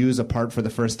tell Jews apart for the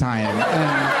first time.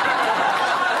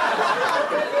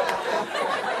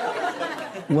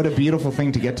 What a beautiful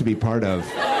thing to get to be part of.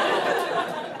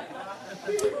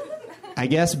 I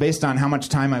guess based on how much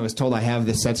time I was told I have,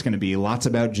 this set's going to be lots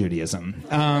about Judaism.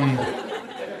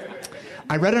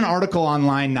 I read an article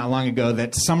online not long ago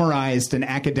that summarized an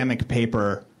academic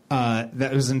paper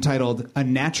that was entitled "A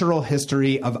Natural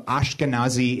History of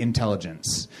Ashkenazi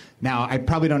Intelligence." Now, I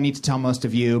probably don't need to tell most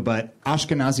of you, but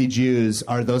Ashkenazi Jews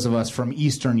are those of us from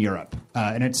Eastern Europe.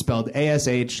 And it's spelled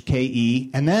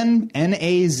A-S-H-K-E, and then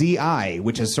N-A-Z-I,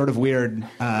 which is sort of weird.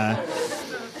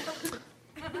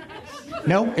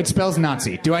 No, it spells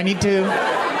Nazi. Do I need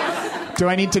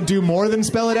to do more than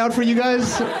spell it out for you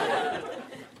guys?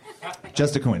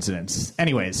 Just a coincidence.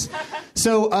 Anyways,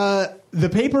 so the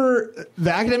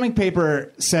academic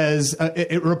paper says,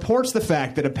 it reports the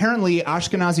fact that apparently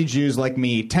Ashkenazi Jews like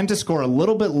me tend to score a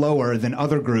little bit lower than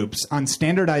other groups on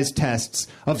standardized tests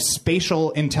of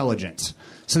spatial intelligence.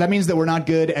 So that means that we're not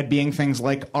good at being things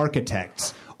like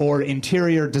architects or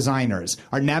interior designers.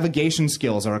 Our navigation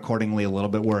skills are accordingly a little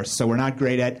bit worse. So we're not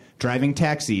great at driving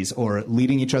taxis or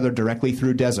leading each other directly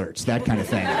through deserts, that kind of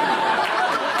thing.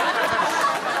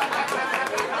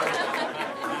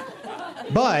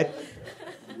 But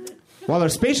while our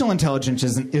spatial intelligence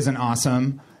isn't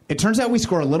awesome, it turns out we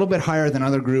score a little bit higher than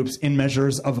other groups in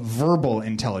measures of verbal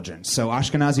intelligence. So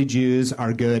Ashkenazi Jews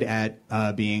are good at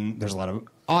there's a lot of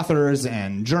authors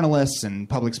and journalists and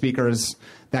public speakers,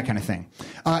 that kind of thing.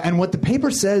 And what the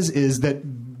paper says is that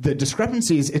the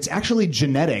discrepancies, it's actually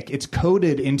genetic. It's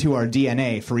coded into our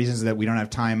DNA for reasons that we don't have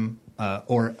time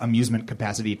or amusement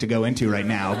capacity to go into right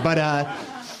now. But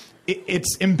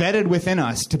it's embedded within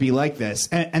us to be like this.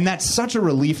 And that's such a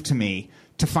relief to me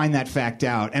to find that fact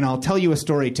out. And I'll tell you a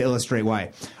story to illustrate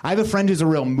why. I have a friend who's a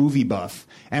real movie buff.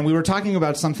 And we were talking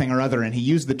about something or other, and he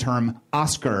used the term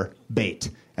Oscar bait.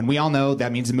 And we all know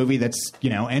that means a movie that's,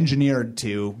 engineered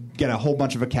to get a whole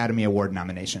bunch of Academy Award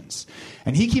nominations.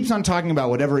 And he keeps on talking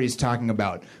about whatever he's talking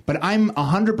about. But I'm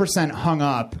 100% hung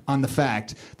up on the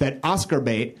fact that Oscar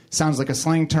bait sounds like a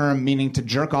slang term meaning to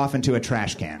jerk off into a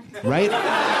trash can, right?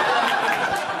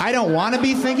 I don't want to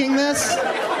be thinking this.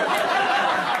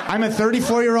 I'm a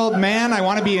 34-year-old man. I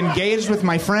want to be engaged with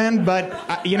my friend, but,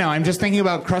 I'm just thinking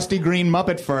about crusty green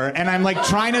Muppet fur, and I'm,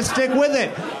 trying to stick with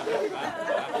it.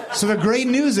 So the great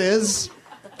news is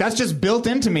that's just built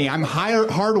into me. I'm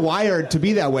hardwired to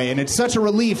be that way, and it's such a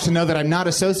relief to know that I'm not a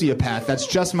sociopath. That's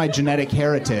just my genetic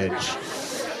heritage.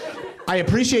 I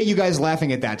appreciate you guys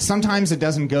laughing at that. Sometimes it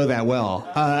doesn't go that well.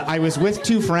 I was with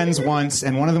two friends once,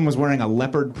 and one of them was wearing a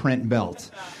leopard print belt.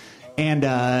 And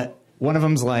one of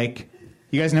them's like,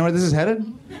 you guys know where this is headed?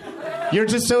 You're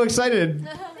just so excited.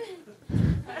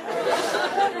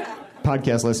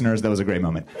 Podcast listeners, that was a great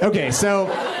moment. Okay, so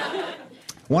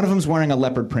one of them's wearing a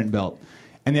leopard print belt.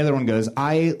 And the other one goes,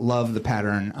 I love the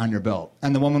pattern on your belt.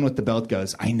 And the woman with the belt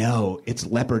goes, I know, it's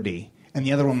leopardy. And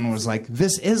the other one was like,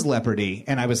 this is leopardy.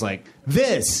 And I was like,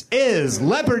 this is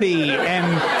leopardy.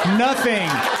 And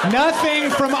nothing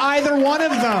from either one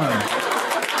of them.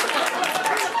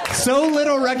 So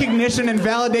little recognition and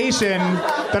validation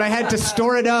that I had to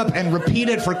store it up and repeat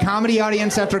it for comedy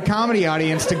audience after comedy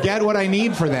audience to get what I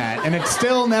need for that. And it's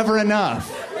still never enough.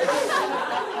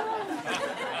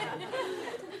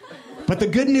 But the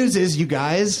good news is, you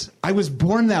guys, I was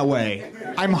born that way.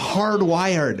 I'm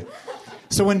hardwired.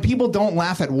 So when people don't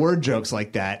laugh at word jokes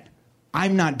like that,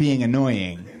 I'm not being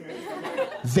annoying.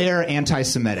 They're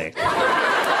anti-Semitic.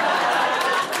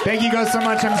 Thank you guys so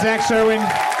much. I'm Zach Sherwin.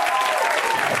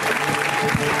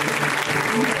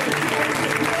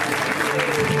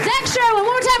 Zach Sherwin, one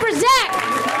more time for Zach.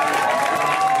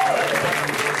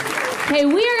 Hey,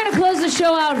 we are going to close the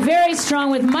show out very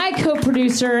strong with my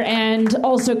co-producer and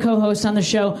also co-host on the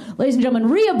show, ladies and gentlemen,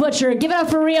 Rhea Butcher. Give it up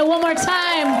for Rhea one more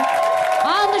time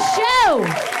on the show.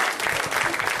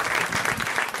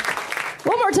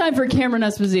 One more time for Cameron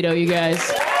Esposito, you guys.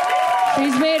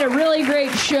 She's made a really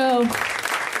great show,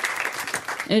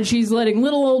 and she's letting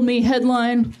little old me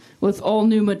headline with all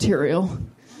new material.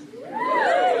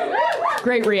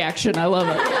 Great reaction. I love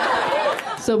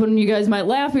it. So when you guys might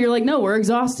laugh, but you're like, no, we're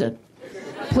exhausted.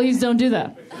 Please don't do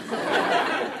that.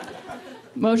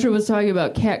 Moshe was talking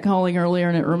about catcalling earlier,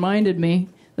 and it reminded me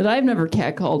that I've never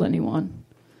catcalled anyone,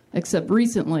 except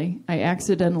recently I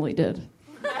accidentally did.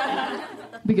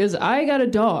 Because I got a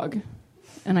dog,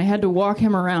 and I had to walk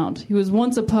him around. He was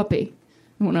once a puppy.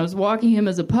 And when I was walking him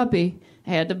as a puppy, I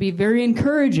had to be very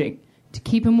encouraging to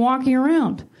keep him walking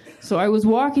around. So I was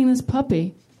walking this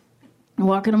puppy,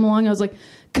 walking him along. I was like,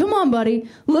 come on, buddy.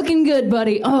 Looking good,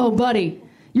 buddy. Oh, buddy.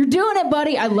 You're doing it,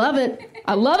 buddy. I love it.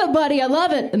 I love it, buddy. I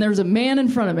love it. And there was a man in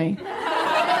front of me.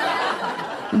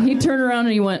 And he turned around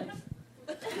and he went.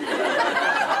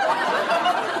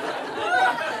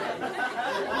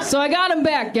 So I got him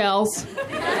back, gals.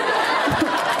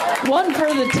 One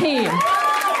for the team.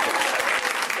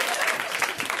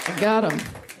 I got him.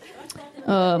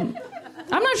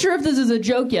 I'm not sure if this is a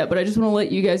joke yet, but I just want to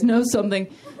let you guys know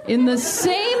something. In the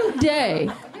same day,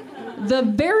 the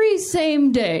very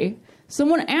same day,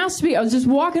 someone asked me, I was just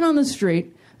walking on the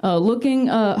street, looking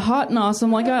hot and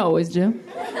awesome like I always do.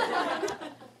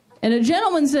 And a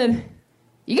gentleman said,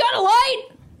 you got a light?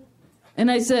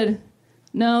 And I said,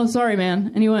 no, sorry,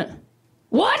 man. And he went,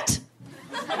 what?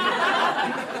 And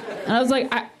I was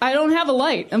like, I don't have a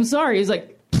light. I'm sorry. He's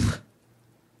like, pfft.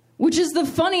 Which is the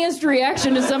funniest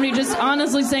reaction to somebody just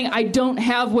honestly saying, I don't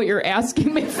have what you're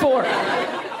asking me for.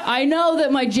 I know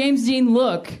that my James Dean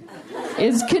look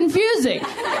is confusing.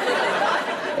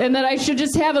 And that I should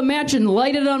just have a match and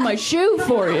light it on my shoe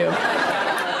for you.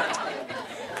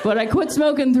 But I quit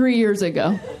smoking 3 years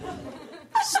ago.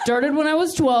 Started when I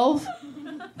was 12,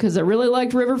 because I really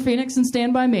liked River Phoenix and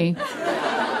Stand By Me.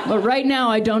 But right now,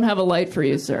 I don't have a light for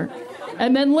you, sir.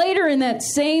 And then later in that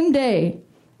same day,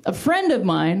 a friend of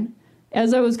mine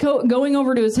as I was going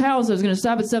over to his house, I was going to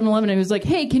stop at 7-Eleven, and he was like,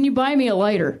 hey, can you buy me a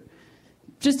lighter?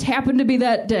 Just happened to be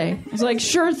that day. I was like,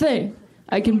 sure thing.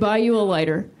 I can buy you a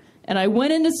lighter. And I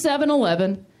went into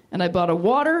 7-Eleven, and I bought a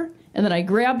water, and then I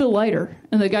grabbed a lighter.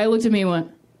 And the guy looked at me and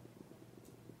went,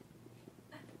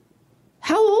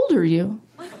 how old are you?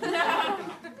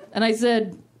 And I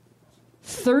said,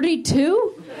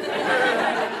 32?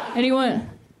 And he went,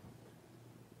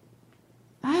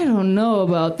 I don't know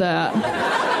about that.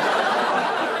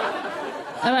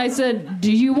 And I said,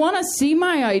 do you want to see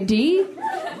my ID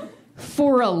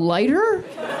for a lighter?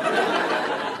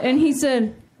 And he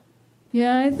said,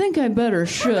 yeah, I think I better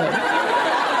should.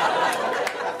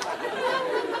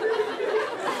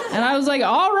 And I was like,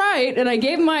 all right. And I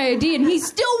gave him my ID, and he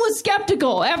still was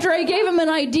skeptical after I gave him an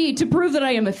ID to prove that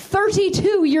I am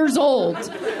 32 years old.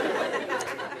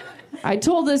 I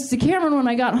told this to Cameron when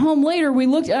I got home later.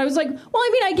 I was like, well, I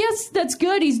mean, I guess that's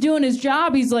good. He's doing his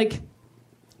job. He's like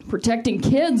protecting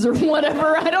kids or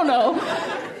whatever. I don't know.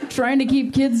 Trying to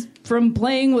keep kids from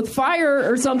playing with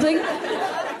fire or something.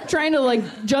 Trying to like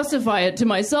justify it to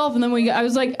myself. And then I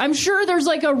was like, I'm sure there's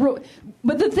like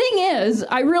but the thing is,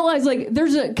 I realized like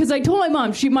because I told my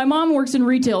mom, my mom works in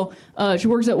retail. She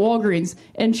works at Walgreens.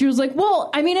 And she was like, well,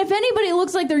 I mean, if anybody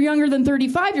looks like they're younger than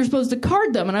 35, you're supposed to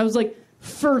card them. And I was like,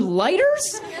 for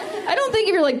lighters? I don't think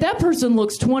if you're like, that person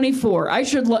looks 24. I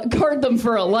should card them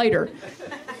for a lighter.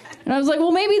 And I was like,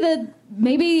 well, maybe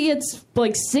it's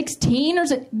like 16 or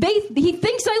something. He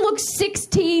thinks I look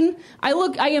 16. I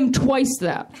am twice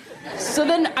that. So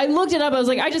then I looked it up. I was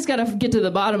like, I just got to get to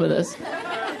the bottom of this.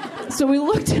 So we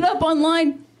looked it up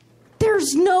online.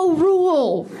 There's no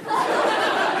rule. He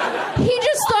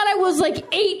just thought I was like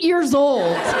 8 years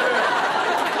old.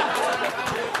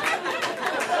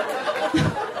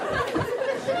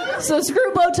 So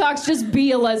screw Botox, just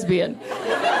be a lesbian.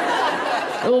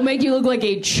 It will make you look like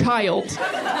a child.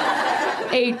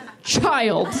 A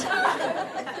child.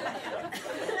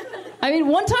 I mean,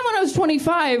 one time when I was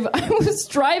 25, I was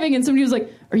driving and somebody was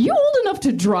like, are you old enough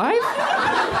to drive?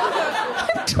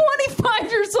 I'm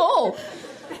 25 years old.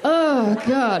 Oh,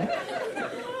 God.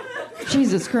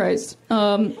 Jesus Christ.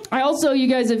 I also, you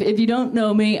guys, if you don't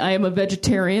know me, I am a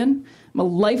vegetarian. I'm a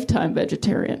lifetime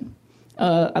vegetarian.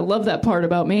 I love that part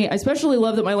about me. I especially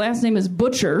love that my last name is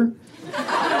Butcher.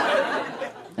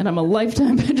 And I'm a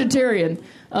lifetime vegetarian.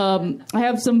 I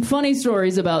have some funny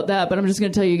stories about that, but I'm just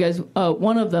going to tell you guys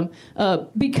one of them.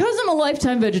 Because I'm a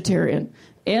lifetime vegetarian,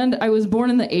 and I was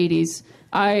born in the 80s,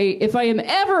 if I am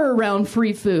ever around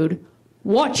free food,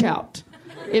 watch out.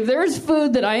 If there's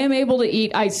food that I am able to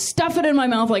eat, I stuff it in my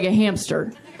mouth like a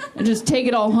hamster. And just take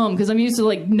it all home, because I'm used to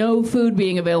like no food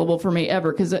being available for me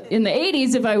ever. Because in the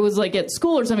 80s, if I was like at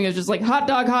school or something, it was just like hot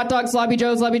dog, sloppy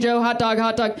Joe, hot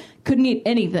dog. Couldn't eat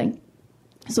anything.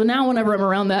 So now whenever I'm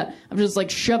around that, I'm just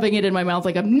like shoving it in my mouth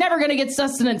like I'm never going to get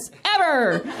sustenance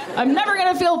ever. I'm never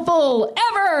going to feel full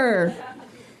ever.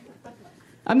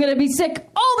 I'm going to be sick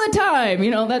all the time. You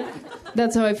know,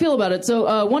 that's how I feel about it.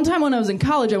 So one time when I was in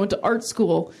college, I went to art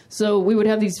school. So we would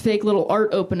have these fake little art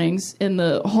openings in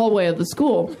the hallway of the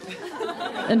school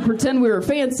and pretend we were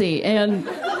fancy. And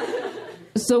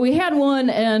so we had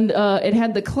one, and it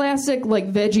had the classic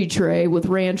like veggie tray with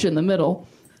ranch in the middle.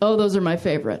 Oh, those are my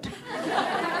favorite.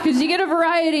 Because you get a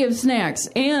variety of snacks.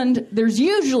 And there's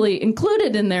usually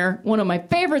included in there one of my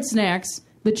favorite snacks,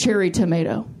 the cherry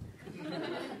tomato.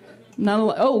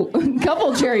 A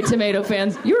couple cherry tomato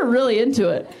fans. You were really into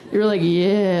it. You were like,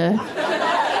 yeah.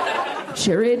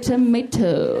 Cherry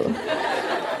tomato.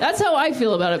 That's how I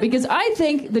feel about it, because I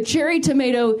think the cherry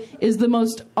tomato is the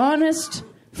most honest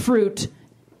fruit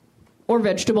or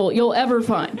vegetable you'll ever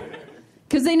find.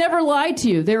 Because they never lie to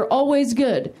you. They're always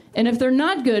good. And if they're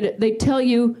not good, they tell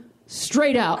you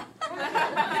straight out.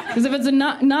 Because if it's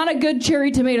not a good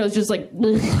cherry tomato, it's just like,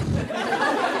 bleh.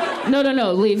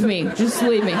 No, leave me. Just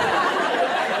leave me.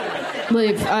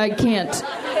 Leave. I can't.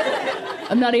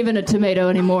 I'm not even a tomato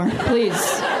anymore.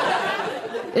 Please.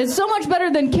 It's so much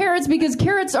better than carrots, because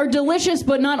carrots are delicious,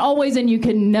 but not always, and you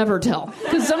can never tell.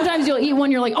 Because sometimes you'll eat one,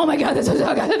 you're like, oh my God, that's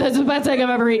the best thing I've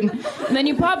ever eaten. And then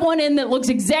you pop one in that looks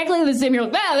exactly the same, you're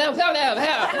like,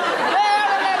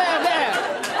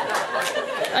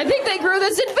 I think they grew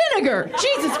this in vinegar.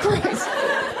 Jesus Christ.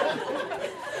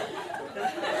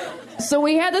 So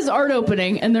we had this art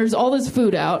opening, and there's all this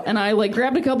food out, and I like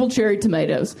grabbed a couple cherry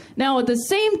tomatoes. Now, at the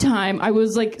same time, I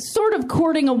was like sort of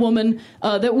courting a woman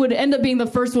that would end up being the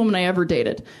first woman I ever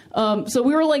dated. So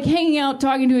we were like hanging out,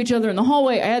 talking to each other in the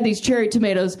hallway. I had these cherry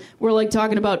tomatoes. We're like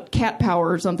talking about cat power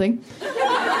or something.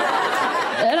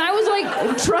 And I was like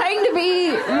trying to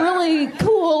be really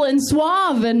cool and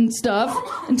suave and stuff,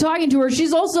 and talking to her.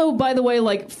 She's also, by the way,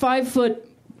 like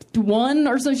 5'1"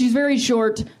 or so. She's very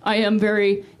short. I am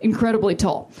very incredibly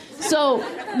tall. So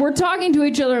we're talking to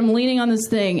each other. I'm leaning on this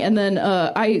thing, and then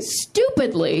I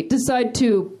stupidly decide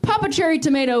to pop a cherry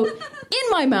tomato in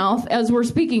my mouth as we're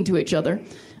speaking to each other.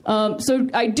 So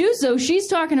I do so. She's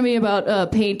talking to me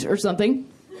about paint or something.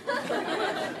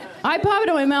 I pop it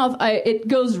in my mouth. It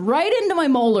goes right into my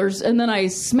molars, and then I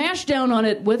smash down on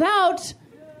it without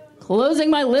closing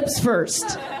my lips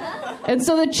first. And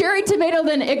so the cherry tomato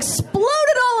then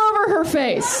exploded all over her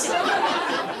face.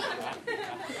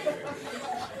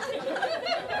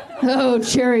 Oh,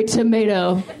 cherry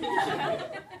tomato.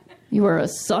 You are a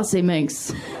saucy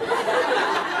minx.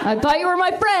 I thought you were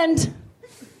my friend,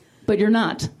 but you're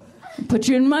not. I put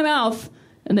you in my mouth,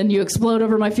 and then you explode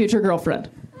over my future girlfriend.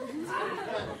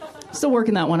 Still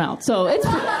working that one out. So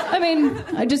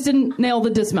I just didn't nail the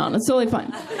dismount. It's totally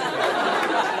fine.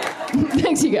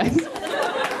 Thanks, you guys.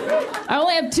 I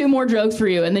only have 2 more jokes for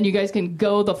you, and then you guys can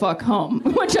go the fuck home,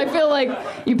 which I feel like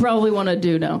you probably want to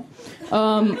do now.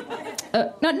 No.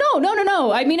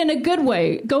 I mean in a good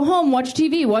way. Go home, watch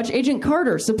TV, watch Agent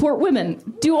Carter, support women,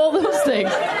 do all those things.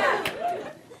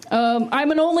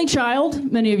 I'm an only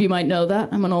child. Many of you might know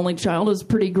that. I'm an only child. It was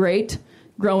pretty great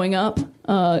growing up.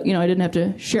 I didn't have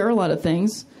to share a lot of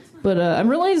things. But I'm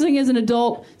realizing as an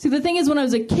adult, see, the thing is, when I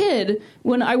was a kid,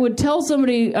 when I would tell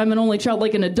somebody I'm an only child,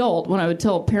 like an adult, when I would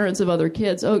tell parents of other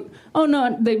kids, oh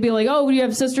no, they'd be like, oh, do you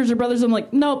have sisters or brothers? I'm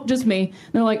like, nope, just me. And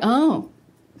they're like, oh,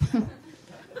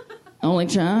 only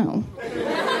child.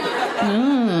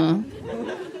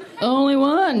 Only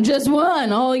one, just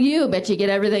one, all you. Bet you get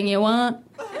everything you want.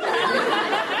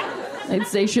 They'd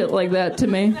say shit like that to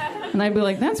me. And I'd be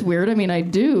like, that's weird. I mean, I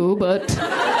do, but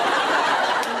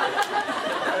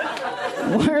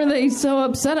why are they so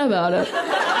upset about it?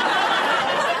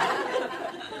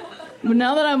 But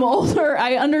now that I'm older,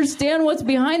 I understand what's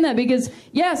behind that, because,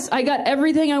 yes, I got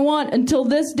everything I want until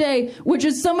this day, which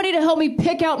is somebody to help me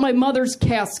pick out my mother's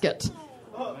casket.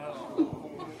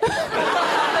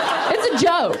 It's a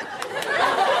joke.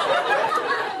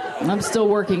 I'm still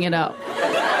working it out.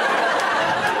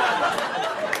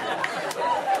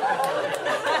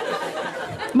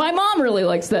 My mom really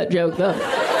likes that joke, though.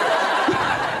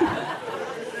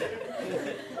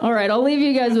 All right, I'll leave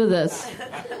you guys with this.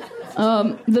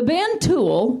 The band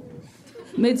Tool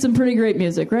made some pretty great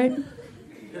music, right?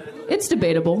 It's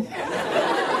debatable.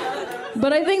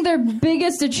 But I think their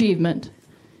biggest achievement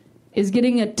is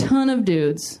getting a ton of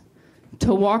dudes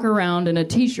to walk around in a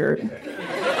t-shirt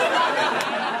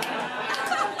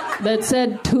that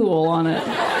said Tool on it.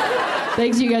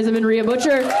 Thanks, you guys have been Rhea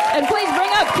Butcher. And please bring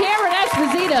up Cameron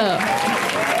Esposito.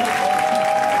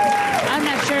 I'm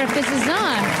not sure if this is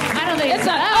on. I don't think It's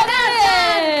not. Oh, that's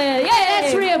it! Yay!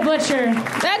 That's Rhea Butcher.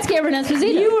 That's Cameron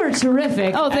Esposito. You were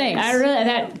terrific. Oh, thanks. I really,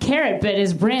 that carrot bit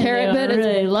is brand Carrot new. bit I is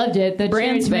really loved it. The brand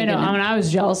cherry tomato. spanking new. I mean, I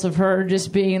was jealous of her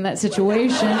just being in that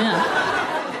situation.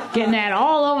 Getting that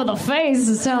all over the face.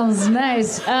 It sounds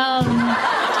nice.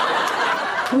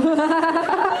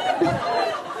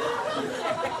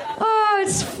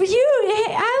 It's you.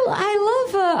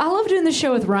 I love doing the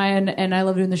show with Ryan, and I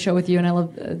love doing the show with you, and I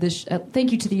love this.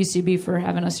 Thank you to the UCB for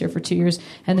having us here for 2 years,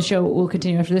 and the show will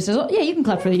continue after this as well. Yeah, you can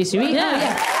clap for the UCB. Yeah. Oh,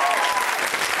 yeah.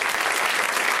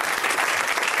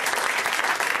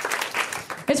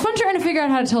 It's fun trying to figure out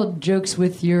how to tell jokes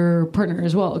with your partner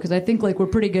as well, because I think like we're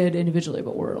pretty good individually,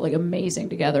 but we're like amazing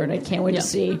together, and I can't wait to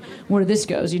see where this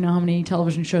goes. You know how many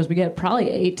television shows we get? Probably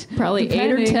 8. Probably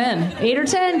 8 or 10. 8 or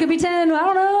 10, could be 10. I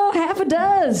don't know. Half a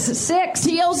dozen. 6.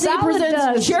 TLC Solid presents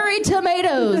does. Cherry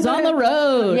Tomatoes on the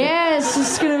road. Yes,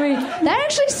 it's gonna be. That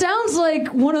actually sounds like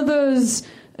one of those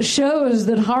shows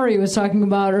that Hari was talking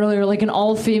about earlier, like an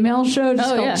all-female show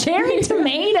just called Cherry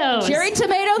Tomatoes. Cherry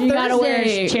Tomato You gotta wear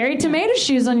Thursday. cherry tomato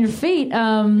shoes on your feet.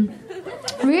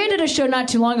 Rhea did a show not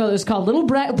too long ago that was called Little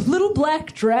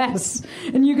Black Dress,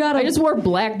 and you got. I just wore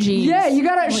black jeans. Yeah, you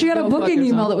got. Like, She got a go fuck booking email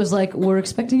yourself. that was like, "We're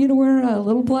expecting you to wear a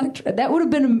little black dress." That would have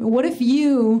been. What if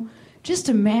you? Just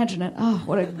imagine it. Oh,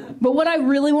 what a. But what I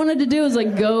really wanted to do is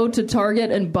like go to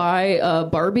Target and buy a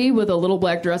Barbie with a little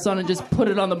black dress on and just put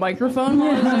it on the microphone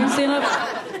while I was doing stand-up.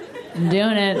 I'm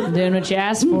doing it. I'm doing what you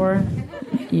asked for.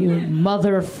 You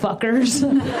motherfuckers.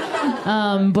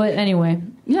 But anyway,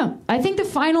 yeah. I think the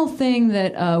final thing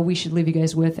that we should leave you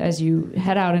guys with as you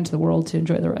head out into the world to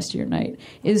enjoy the rest of your night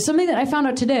is something that I found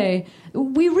out today.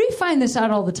 We find this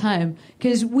out all the time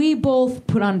because we both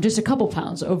put on just a couple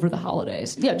pounds over the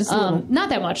holidays. Yeah, just a little. Not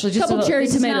that much. Like just Couple a little. cherry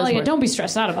This is not tomatoes like worth. don't be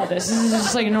stressed out about this. This is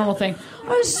just like a normal thing.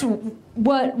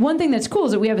 One thing that's cool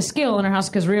is that we have a scale in our house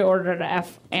because Rhea ordered it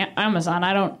off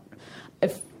Amazon.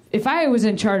 if I was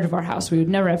in charge of our house, we would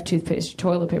never have toothpaste or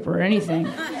toilet paper or anything.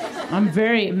 I'm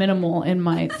very minimal in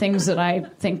my things that I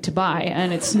think to buy,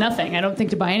 and it's nothing. I don't think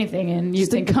to buy anything, and you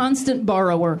Just think a constant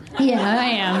borrower. Yeah,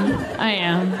 I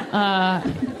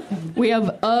am. We have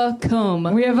a comb.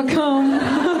 We have a comb.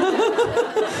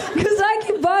 Because I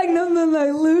keep buying them and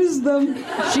I lose them.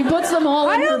 She puts them all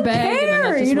in her bag. Care. And then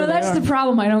that's just you know, where they that's are. the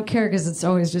problem. I don't care because it's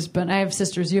always just been. I have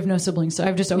sisters. You have no siblings, so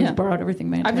I've just always borrowed everything.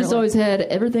 My entire I've just life. always had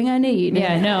everything I need.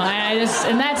 Yeah, no, I just,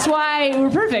 and that's why we're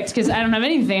perfect, because I don't have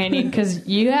anything I need, because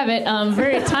you have it,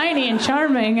 very tiny and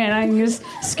charming, and I can just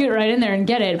scoot right in there and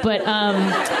get it. But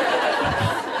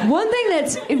one thing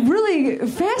that's really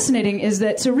fascinating is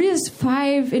that, so Ria's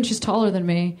 5 inches taller than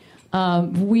me.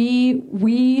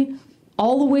 We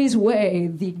always weigh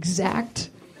the exact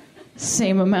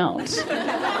same amount, to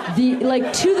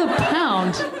the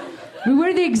pound. We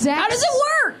wear the exact. How does it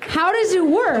work? How does it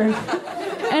work?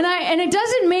 And it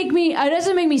doesn't make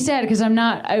me sad, because I'm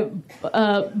not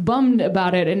bummed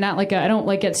about it, and not like I don't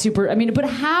like get super. I mean, but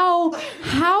how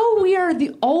we are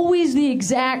always the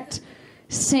exact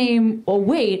same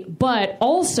weight, but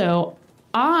also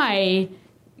I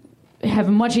have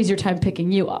a much easier time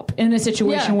picking you up in a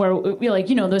situation where,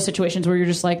 those situations where you're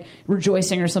just like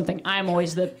rejoicing or something. I'm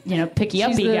always the picky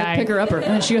uppy guy, picker-upper,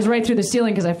 and then she goes right through the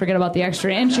ceiling because I forget about the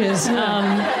extra inches. We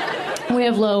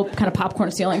have low kind of popcorn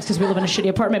ceilings because we live in a shitty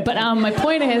apartment. But my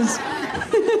point is,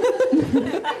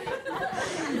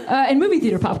 in movie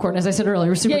theater popcorn, as I said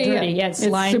earlier, super dirty. Yeah, it's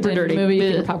lined super in dirty. movie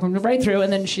theater popcorn right through,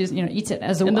 and then she eats it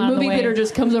as a. And the movie theater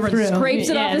just comes over and scrapes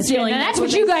it off the ceiling. And that's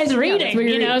what you guys are eating.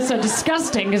 Yeah, So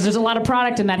disgusting, because there's a lot of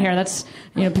product in that hair. That's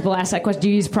people ask that question. Do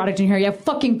you use product in your hair? Yeah,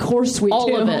 fucking course we do.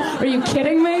 All of it. Are you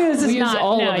kidding me? This is We use not.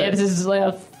 all of it. Yeah, this is like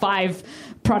a 5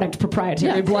 product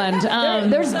proprietary blend.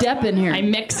 There's depth in here. I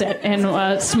mix it in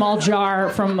a small jar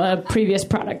from a previous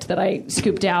product that I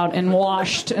scooped out and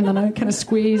washed, and then I kind of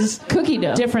squeeze cookie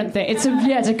dough. Different thing. It's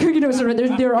a cookie dough. Sort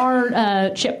of, there are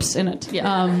chips in it.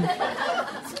 Yeah.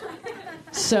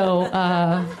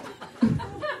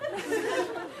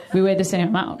 We weigh the same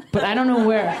amount, but I don't know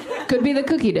where. Could be the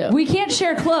cookie dough. We can't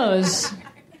share clothes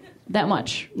that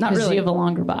much. Not 'cause really. You have a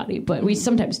longer body, but we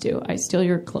sometimes do. I steal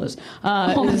your clothes.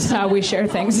 This is how we share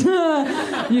things.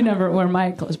 You never wear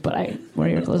my clothes, but I wear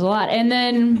your clothes a lot. And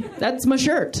then that's my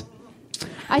shirt.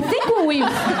 I think when we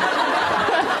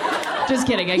just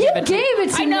kidding. I you gave gave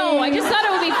it to me. I know. I just thought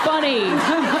it would be funny,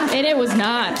 and it was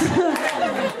not.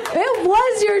 It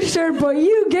was your shirt, but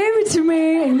you gave it to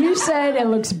me, and you said it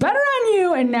looks better on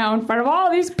you, and now in front of all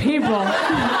these people.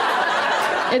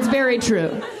 It's very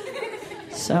true.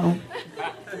 So,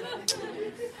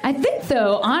 I think,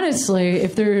 though, honestly,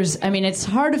 if there's, it's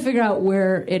hard to figure out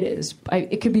where it is.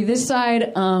 It could be this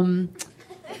side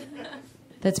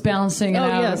that's balancing it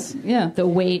out. Yes. Yeah. The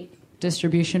weight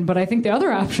distribution, but I think the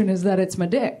other option is that it's my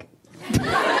dick.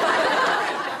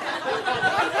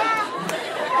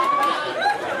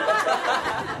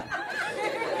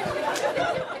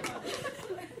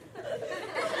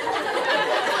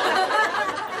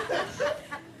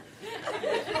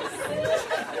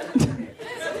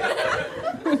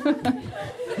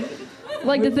 I'd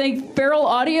like to thank Feral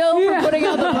Audio for putting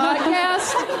out the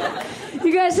podcast.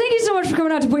 You guys, thank you so much for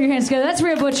coming out to Put Your Hands Together. That's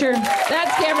Rhea Butcher.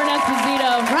 That's Cameron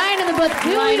Esposito. Ryan in the booth.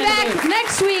 We'll Ryan be in the back booth.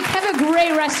 next week. Have a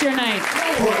great rest of your night.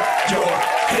 Put your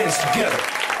hands together.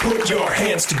 Put your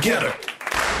hands together.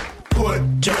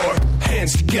 Put your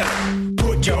hands together.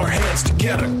 Put your hands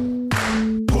together.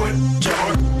 Put your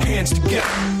hands together.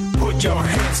 Put your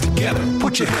hands together.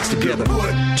 Put your hands together.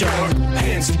 Put your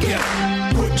hands together.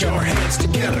 Put your hands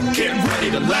together. Get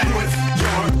ready to laugh. Put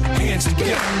your hands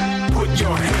together. Put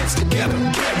your hands together.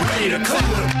 Get ready to clap.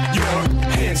 Put your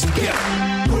hands together.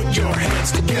 Put your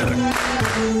hands together.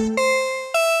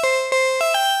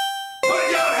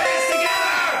 Put your hands together.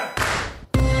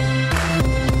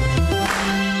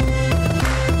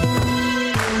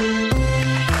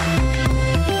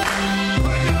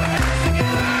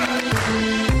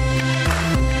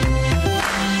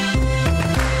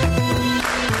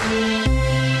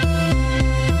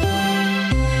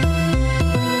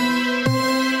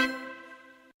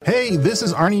 Hey, this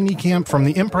is Arnie Niekamp from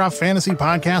the Improv Fantasy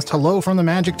Podcast Hello from the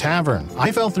Magic Tavern.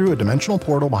 I fell through a dimensional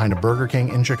portal behind a Burger King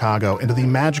in Chicago into the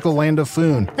magical land of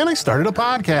Foon, and I started a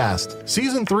podcast.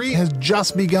 Season 3 has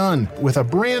just begun with a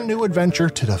brand new adventure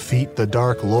to defeat the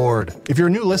Dark Lord. If you're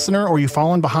a new listener or you've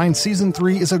fallen behind, Season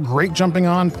 3 is a great jumping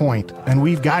on point, and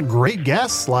we've got great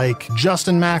guests like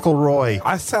Justin McElroy.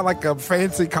 I sound like a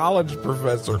fancy college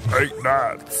professor. 8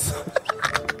 nuts.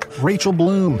 Rachel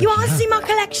Bloom, You want to see my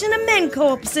collection of men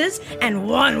corpses and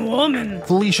one woman?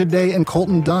 Felicia Day and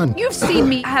Colton Dunn, You've seen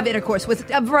me have intercourse with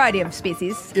a variety of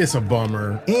species. It's a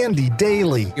bummer, Andy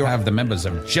Daly, You have the members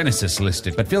of Genesis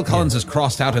listed, but Phil Collins is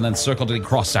crossed out and then circled and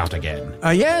crossed out again.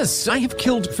 Yes, I have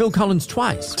killed Phil Collins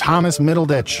twice. Thomas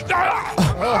Middleditch,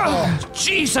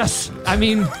 Jesus! I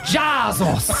mean,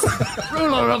 Jazos,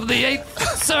 ruler of the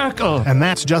Eighth Circle. and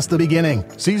that's just the beginning.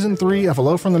 Season 3 of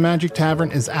Hello from the Magic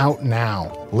Tavern is out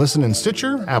now. Listen in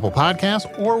Stitcher, Apple Podcasts,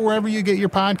 or wherever you get your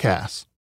podcasts.